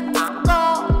it, babe, I'm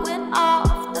going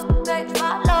off the page.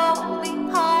 Follow me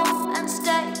home and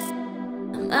stay.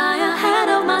 Am I ahead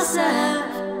of myself?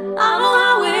 I know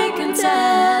how we can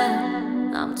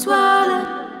tell. I'm twirling.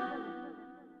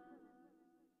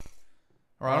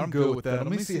 All right, I'm good with that. Let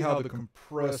me see how the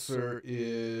compressor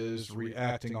is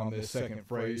reacting on this second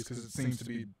phrase, because it seems to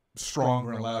be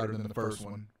stronger and louder than the first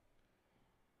one.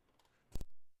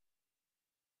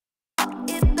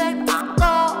 It, babe, I'm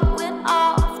going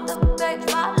off the page.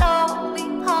 Follow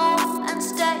me home and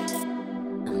stay.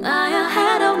 Am I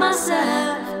ahead of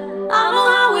myself? I know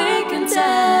how we can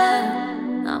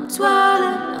tell. I'm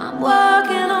twirling, I'm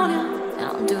working on you.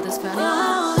 I don't do this for you.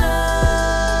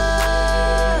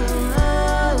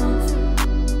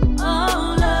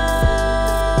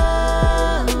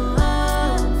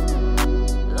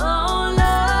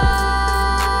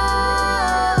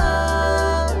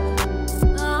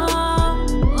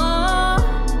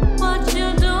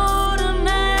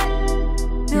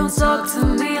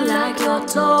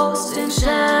 Toast in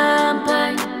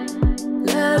champagne.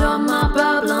 Let all my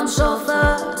problems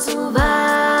chauffeur to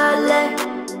valet.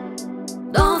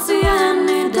 Don't see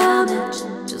any damage,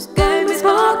 just gave me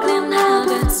sparkling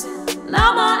habits.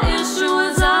 Now my issue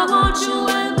is I want you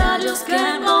and I just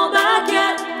can't go back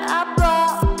yet. I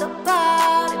brought the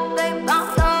party, babe, I'm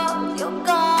yours. You're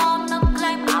gonna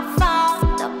claim I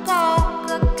found a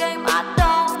poker game I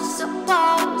don't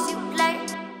suppose you play.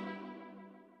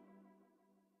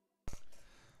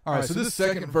 All right, so this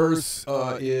second verse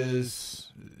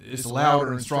is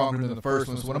louder and stronger than the first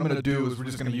one. So what I'm going to do is we're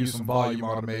just going to use some volume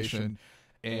automation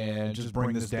and just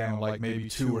bring this down like maybe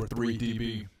 2 or 3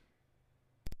 dB.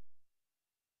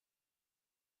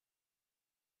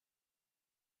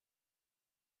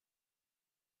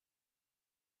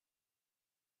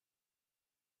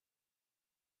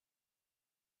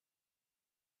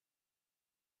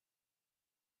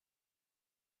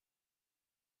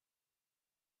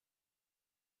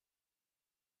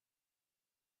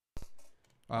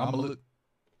 I'm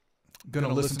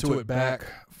gonna listen to it back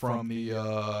from the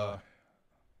end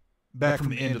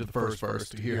of the first verse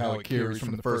to hear how it carries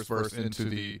from the first verse into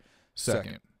the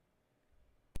second.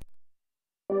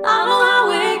 I know how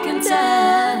we can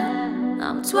tell.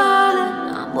 I'm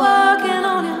twirling, I'm working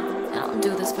on you. I don't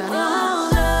do this for you.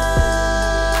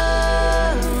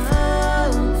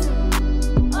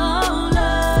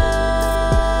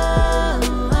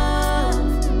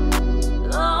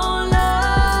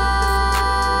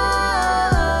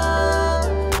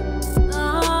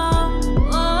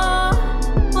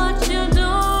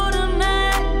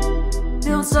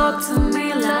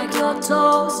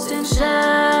 Toast in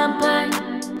champagne.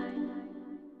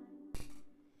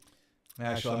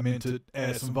 Actually, I meant to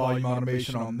add some volume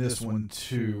automation on this one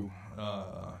too.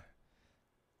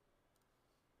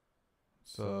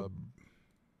 So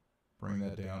bring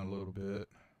that down a little bit.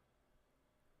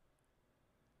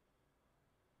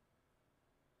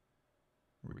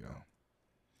 Here we go.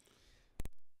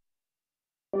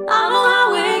 I know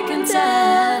how we can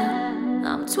tell.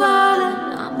 I'm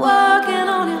twirling, I'm working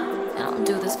on you. I don't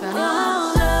do this for you.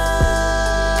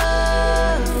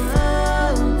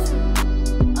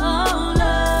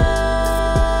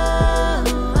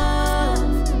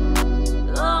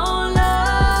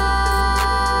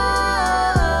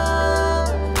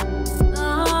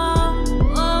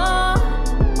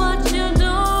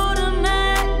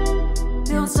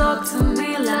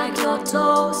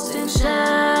 Toast in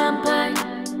champagne.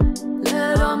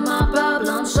 Let all my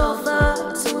problems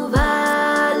chauffeur to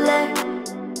valet.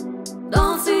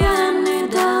 Don't see any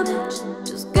damage,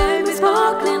 just gave me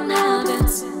sparkling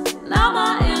habits. Now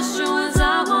my issue is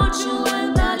I want you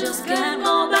and I just can't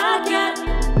go back yet.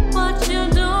 What you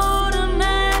do to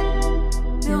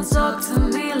me? You talk to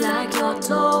me like you're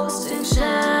toast in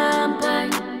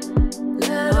champagne.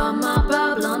 Let all my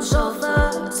problems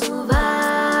chauffeur to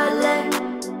valet.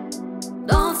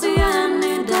 Don't see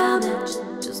any damage,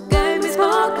 just gave me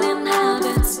sparkling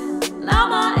habits. Now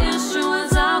my issue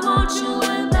is I want you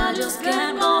and I just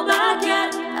can't go back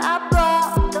yet. I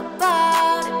brought the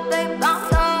party, babe, I'm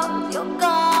yours. You're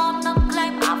gonna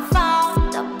claim I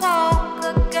found a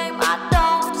poker game I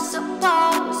don't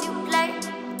suppose you play.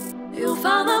 You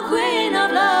found the queen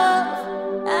of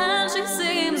love, and she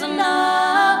seems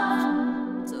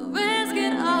enough to risk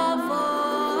it all for.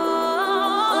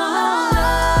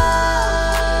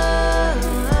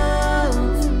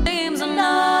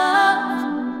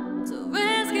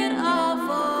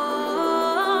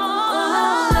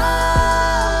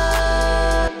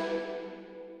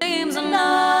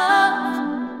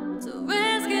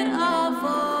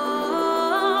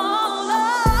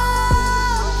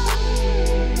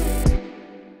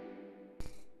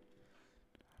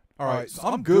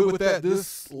 I'm good with that.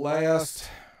 This last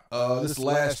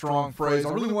strong phrase,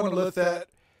 I really want to let that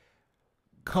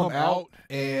come out,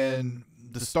 and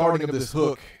the starting of this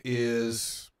hook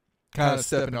is kind of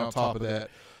stepping on top of that.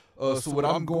 So what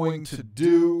I'm going to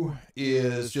do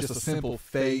is just a simple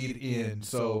fade in.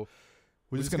 So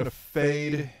we're just going to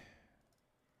fade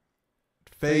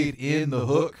in the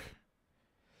hook.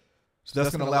 So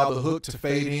that's going to allow the hook to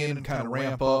fade in and kind of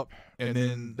ramp up, and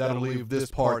then that'll leave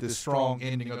this part, this strong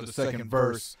ending of the second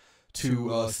verse,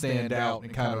 to stand out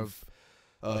and kind of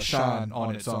shine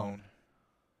on its own.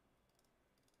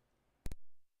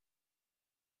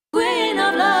 Queen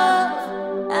of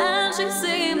love, and she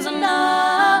seems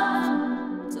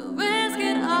enough to risk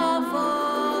it all for.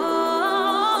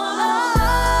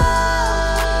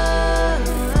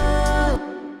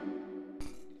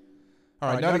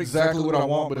 All right, not exactly what I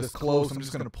want, but it's close. I'm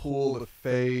just going to pull the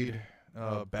fade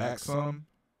back some.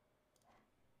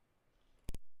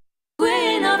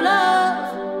 Queen of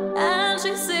love, and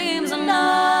she seems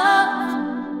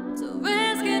enough to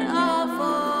risk it all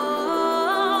for.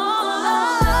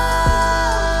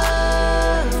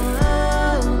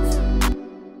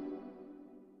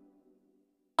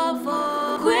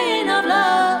 Queen of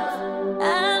love,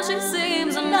 and she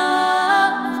seems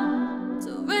enough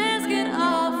to risk it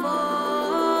all for.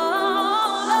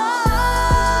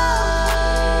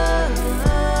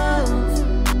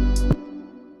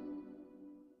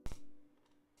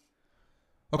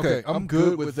 Okay, I'm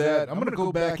good with that. I'm going to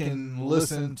go back and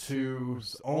listen to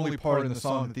the only part in the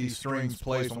song that these strings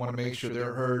play, so I want to make sure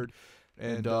they're heard,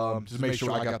 and just make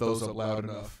sure I got those up loud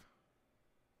enough.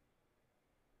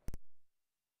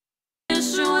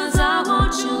 I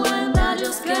want you and I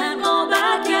just can't go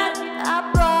back yet.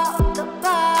 I brought the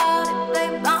party,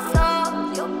 babe, I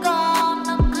know you're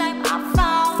gonna claim I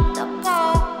found the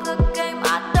poker game I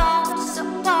don't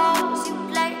suppose you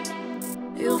play.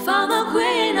 You found the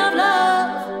queen of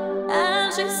love,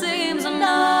 and she seems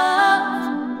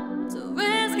enough to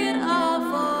risk it all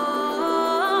for.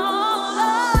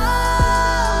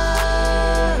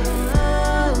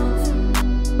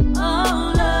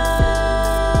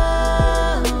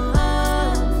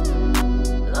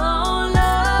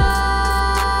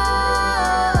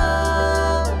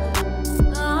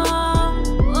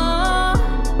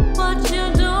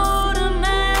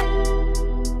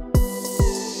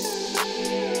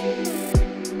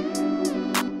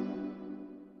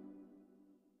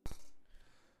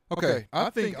 Okay, I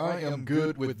think I am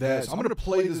good with that. So I'm going to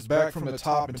play this back from the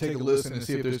top and take a listen and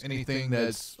see if there's anything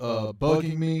that's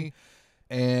bugging me.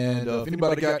 And if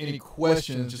anybody got any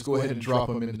questions, just go ahead and drop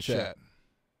them in the chat.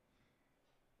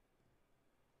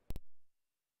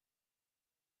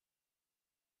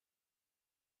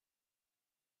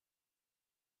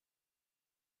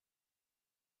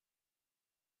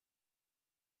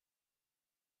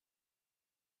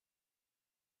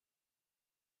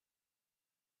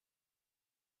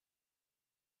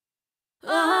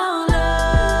 Oh,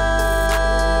 love,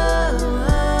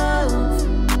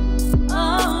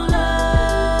 oh, love,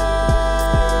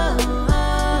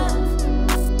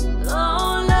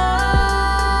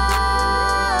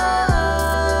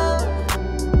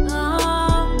 oh,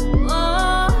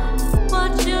 love,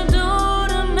 what you do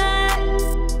to me.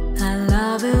 I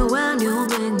love it when you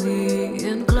bring me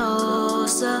in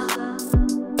closer,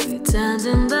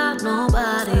 pretending that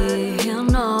nobody here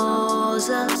knows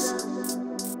us.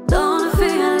 Don't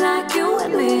feel like you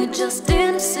and me, just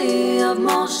in a sea of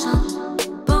motion.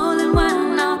 Pulling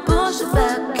when I push it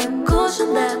back, keep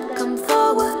caution that come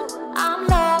forward. I'm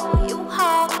low, you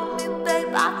hold me,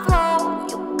 babe, I throw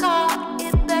you caught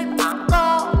it, babe, I'm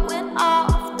going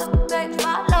off the page.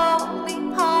 Follow me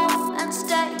home and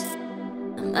stay.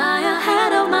 Am I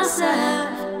ahead of myself?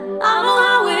 I know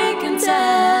how we can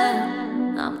tell.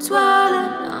 I'm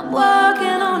twirling, I'm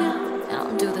working on it. I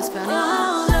don't do this for anyone.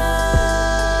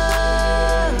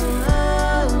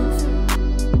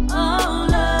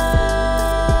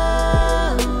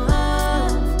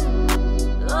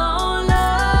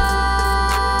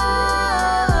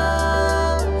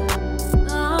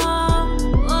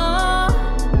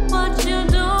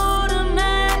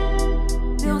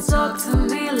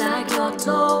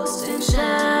 Toast in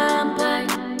champagne,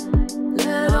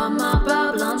 let all my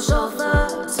problems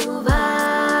chauffeur to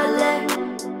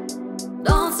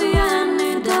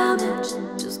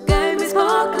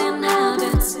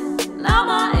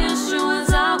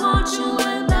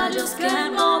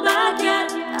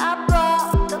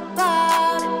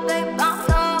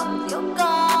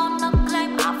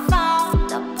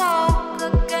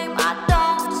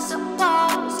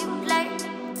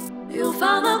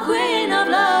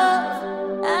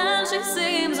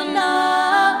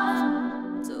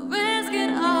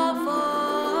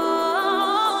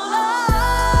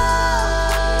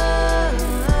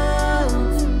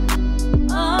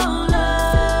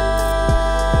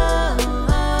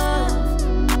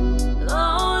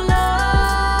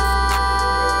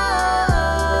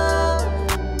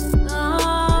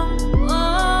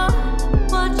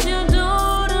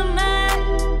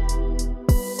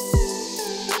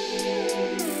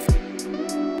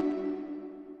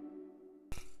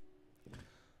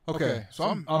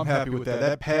So I'm happy with that.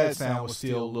 That pad sound was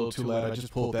still a little too loud. I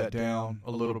just pulled that down a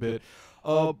little bit.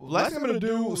 Last thing I'm going to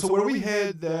do, so where we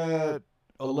had that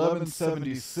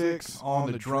 1176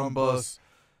 on the drum bus,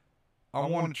 I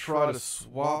want to try to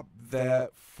swap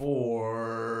that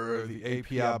for the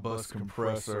API bus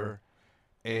compressor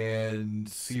and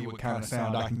see what kind of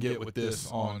sound I can get with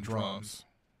this on drums.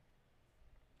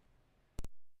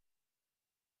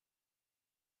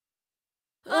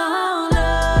 Oh, love,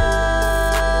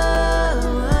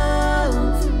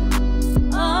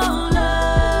 oh,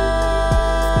 love,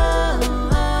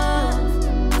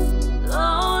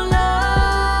 oh,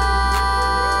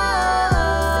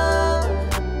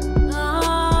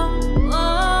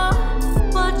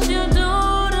 love, what you do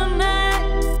to me.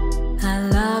 I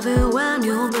love it when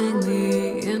you bring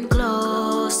me in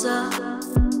closer,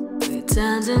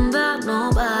 pretending that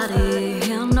nobody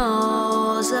here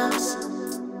knows us.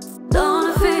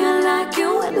 Don't feel like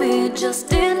you with me,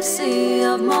 just in a sea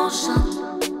of motion.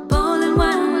 Pulling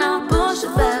when I push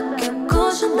it back, keep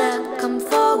pushing that, come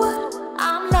forward.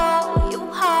 I know you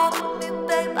hold me,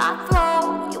 babe, I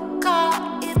throw you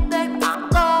caught it, babe, I'm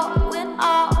going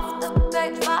off the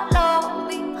page. Follow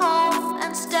me home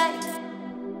and stay.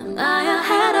 Am I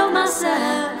ahead of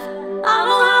myself? I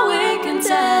know how we can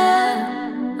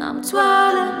tell. I'm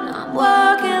twirling, I'm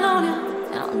working on it.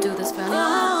 I don't do this for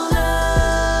anyone.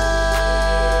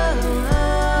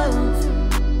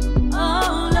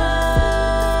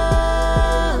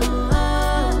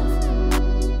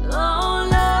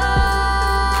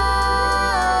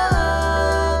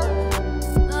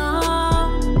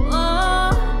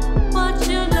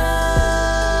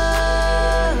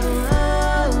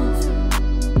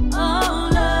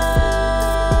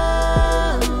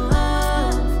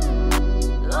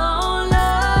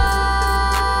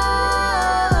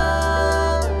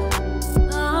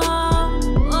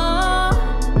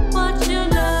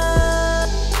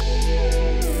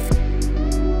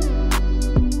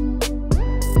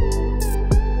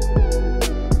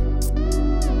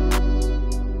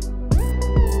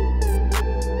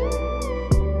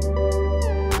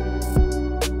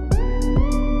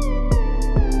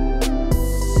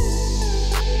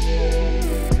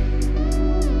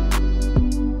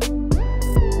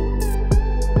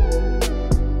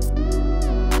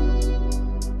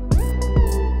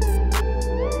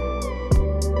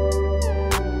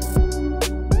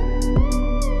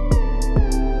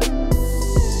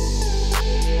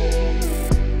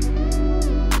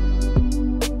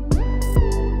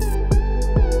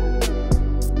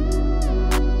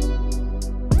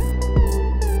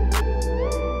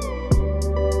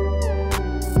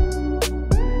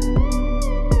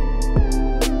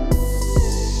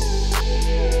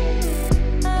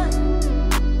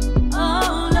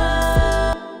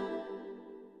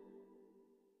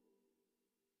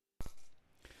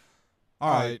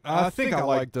 Alright, I think I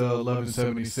like the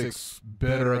 1176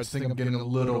 better. I just think I'm getting a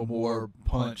little more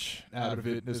punch out of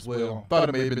it as well. Thought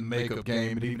it may have been the makeup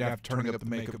gain, but even after turning up the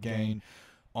makeup gain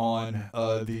on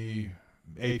the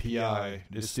API,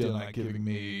 it's still not giving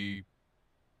me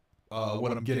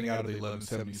what I'm getting out of the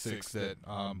 1176 that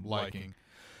I'm liking.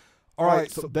 Alright,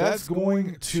 so that's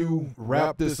going to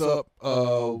wrap this up.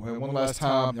 And one last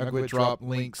time, I'm going to go ahead and drop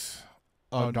links.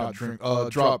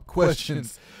 Drop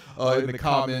questions in the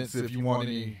comments if you want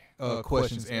any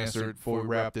questions answered before we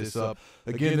wrap this up.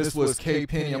 Again, this was Kay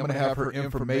Penny. I'm going to have her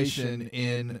information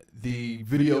in the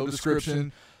video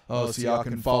description so y'all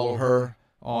can follow her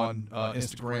on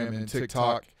Instagram and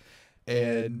TikTok.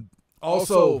 And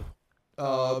also,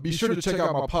 be sure to check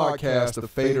out my podcast, the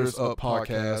Faders Up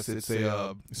Podcast. It's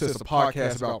a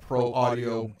podcast about pro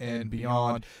audio and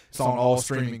beyond. It's on all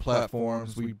streaming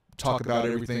platforms. We talk about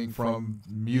everything from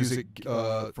music,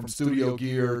 from studio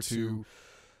gear to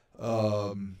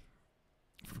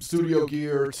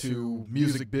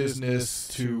music business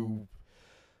to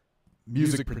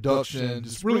music production,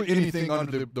 just really anything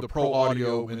under the pro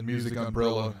audio and music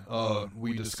umbrella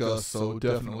we discuss. So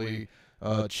definitely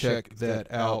check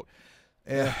that out.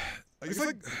 And I guess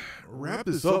like wrap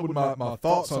this up with my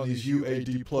thoughts on these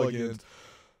UAD plugins.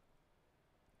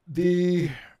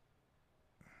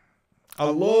 I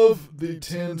love the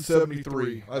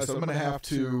 1073. So I'm going to have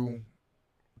to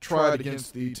try it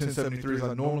against the 1073s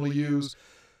I normally use.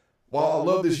 While I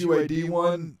love this UAD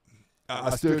one,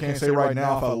 I still can't say right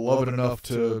now if I love it enough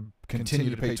to continue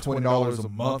to pay $20 a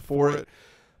month for it.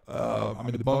 I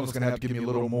mean, the bundle's going to have to give me a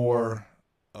little more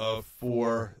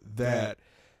for that.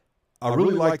 I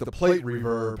really like the plate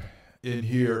reverb in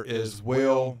here as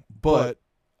well, but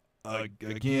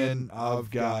again,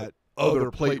 I've got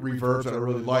other plate reverbs that I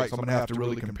really like, so I'm going to have to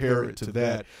really compare it to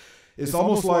that. It's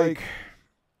almost like,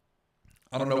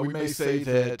 I don't know, we may say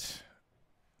that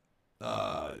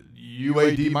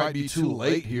UAD might be too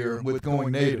late here with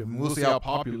going native. And we'll see how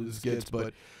popular this gets,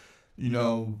 but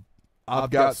I've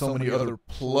got so many other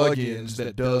plugins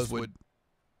that does what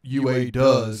UA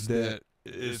does that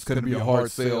it's going to be a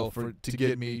hard sell to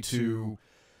get me to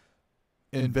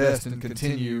invest and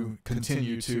continue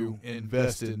to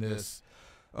invest in this.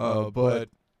 But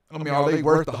I mean, are they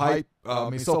worth the hype? I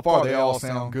mean, so far they all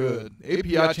sound good.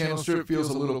 API channel strip feels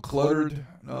a little cluttered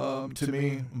to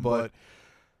me, but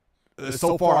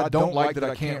so far I don't like that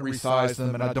I can't resize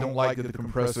them, and I don't like that the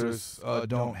compressors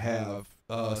don't have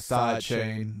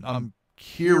sidechain. I'm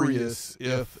curious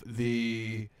if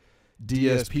the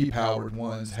DSP powered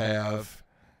ones have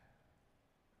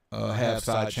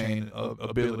sidechain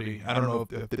ability. I don't know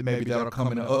if maybe that'll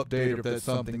come in an update, or if that's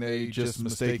something they just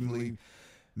mistakenly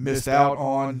missed out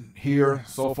on here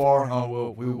so far.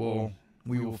 We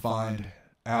will find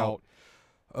out.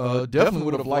 Definitely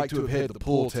would have liked to have had the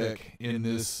pull tech in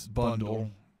this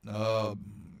bundle.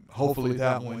 Hopefully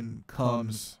that one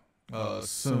comes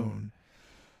soon.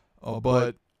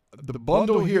 But the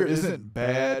bundle here isn't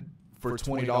bad for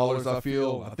 $20. I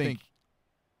feel. I think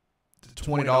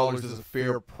 $20 is a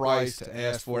fair price to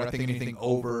ask for it. I think anything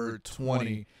over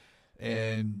 $20,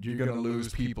 and you're gonna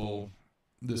lose people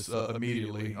this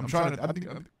immediately. I think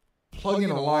Plugin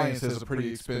Alliance has a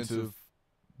pretty expensive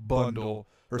bundle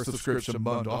or subscription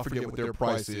bundle. I forget what their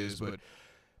price is, but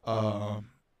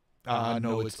I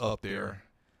know it's up there.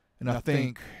 And I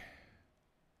think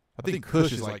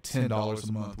Kush is like $10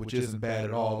 a month, which isn't bad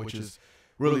at all, which is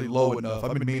really low enough.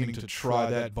 I've been meaning to try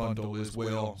that bundle as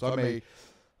well, so I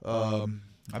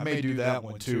may do that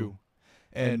one too.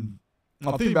 And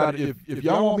I'll think about it. If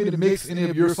y'all want me to mix any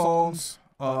of your songs,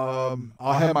 I'll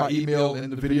have my email in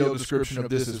the video description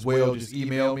of this as well. Just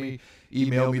email me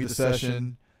the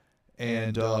session,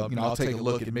 and I'll take a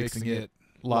look at mixing it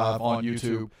live on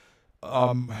YouTube.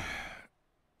 I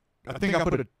think I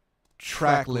put a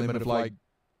track limit of like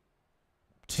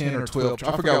 10 or 12.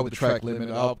 I forgot what the track limit.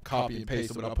 I'll copy and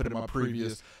paste it, but I'll put it in my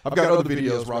previous. I've got other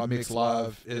videos where I mix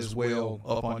live as well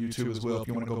up on YouTube as well, if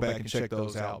you want to go back and check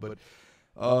those out. But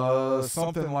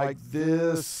something like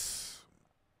this,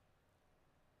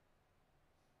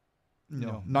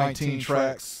 19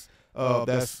 tracks.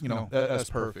 That's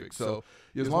perfect. So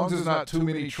as long as there's not too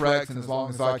many tracks, and as long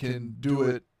as I can do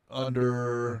it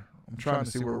under, I'm trying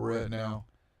to see where we're at now.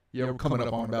 Yeah, we're coming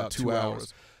up on about 2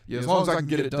 hours. Yeah, as long as I can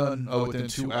get it done within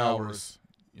 2 hours,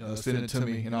 send it to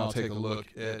me, and I'll take a look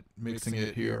at mixing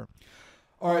it here.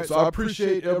 All right, so I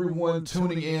appreciate everyone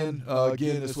tuning in.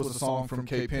 Again, this was a song from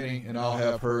K Penny, and I'll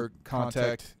have her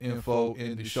contact info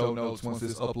in the show notes once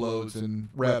this uploads and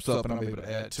wraps up, and I'm able to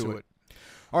add to it.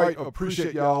 All right,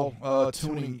 appreciate y'all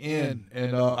tuning in,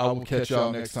 and I will catch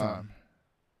y'all next time.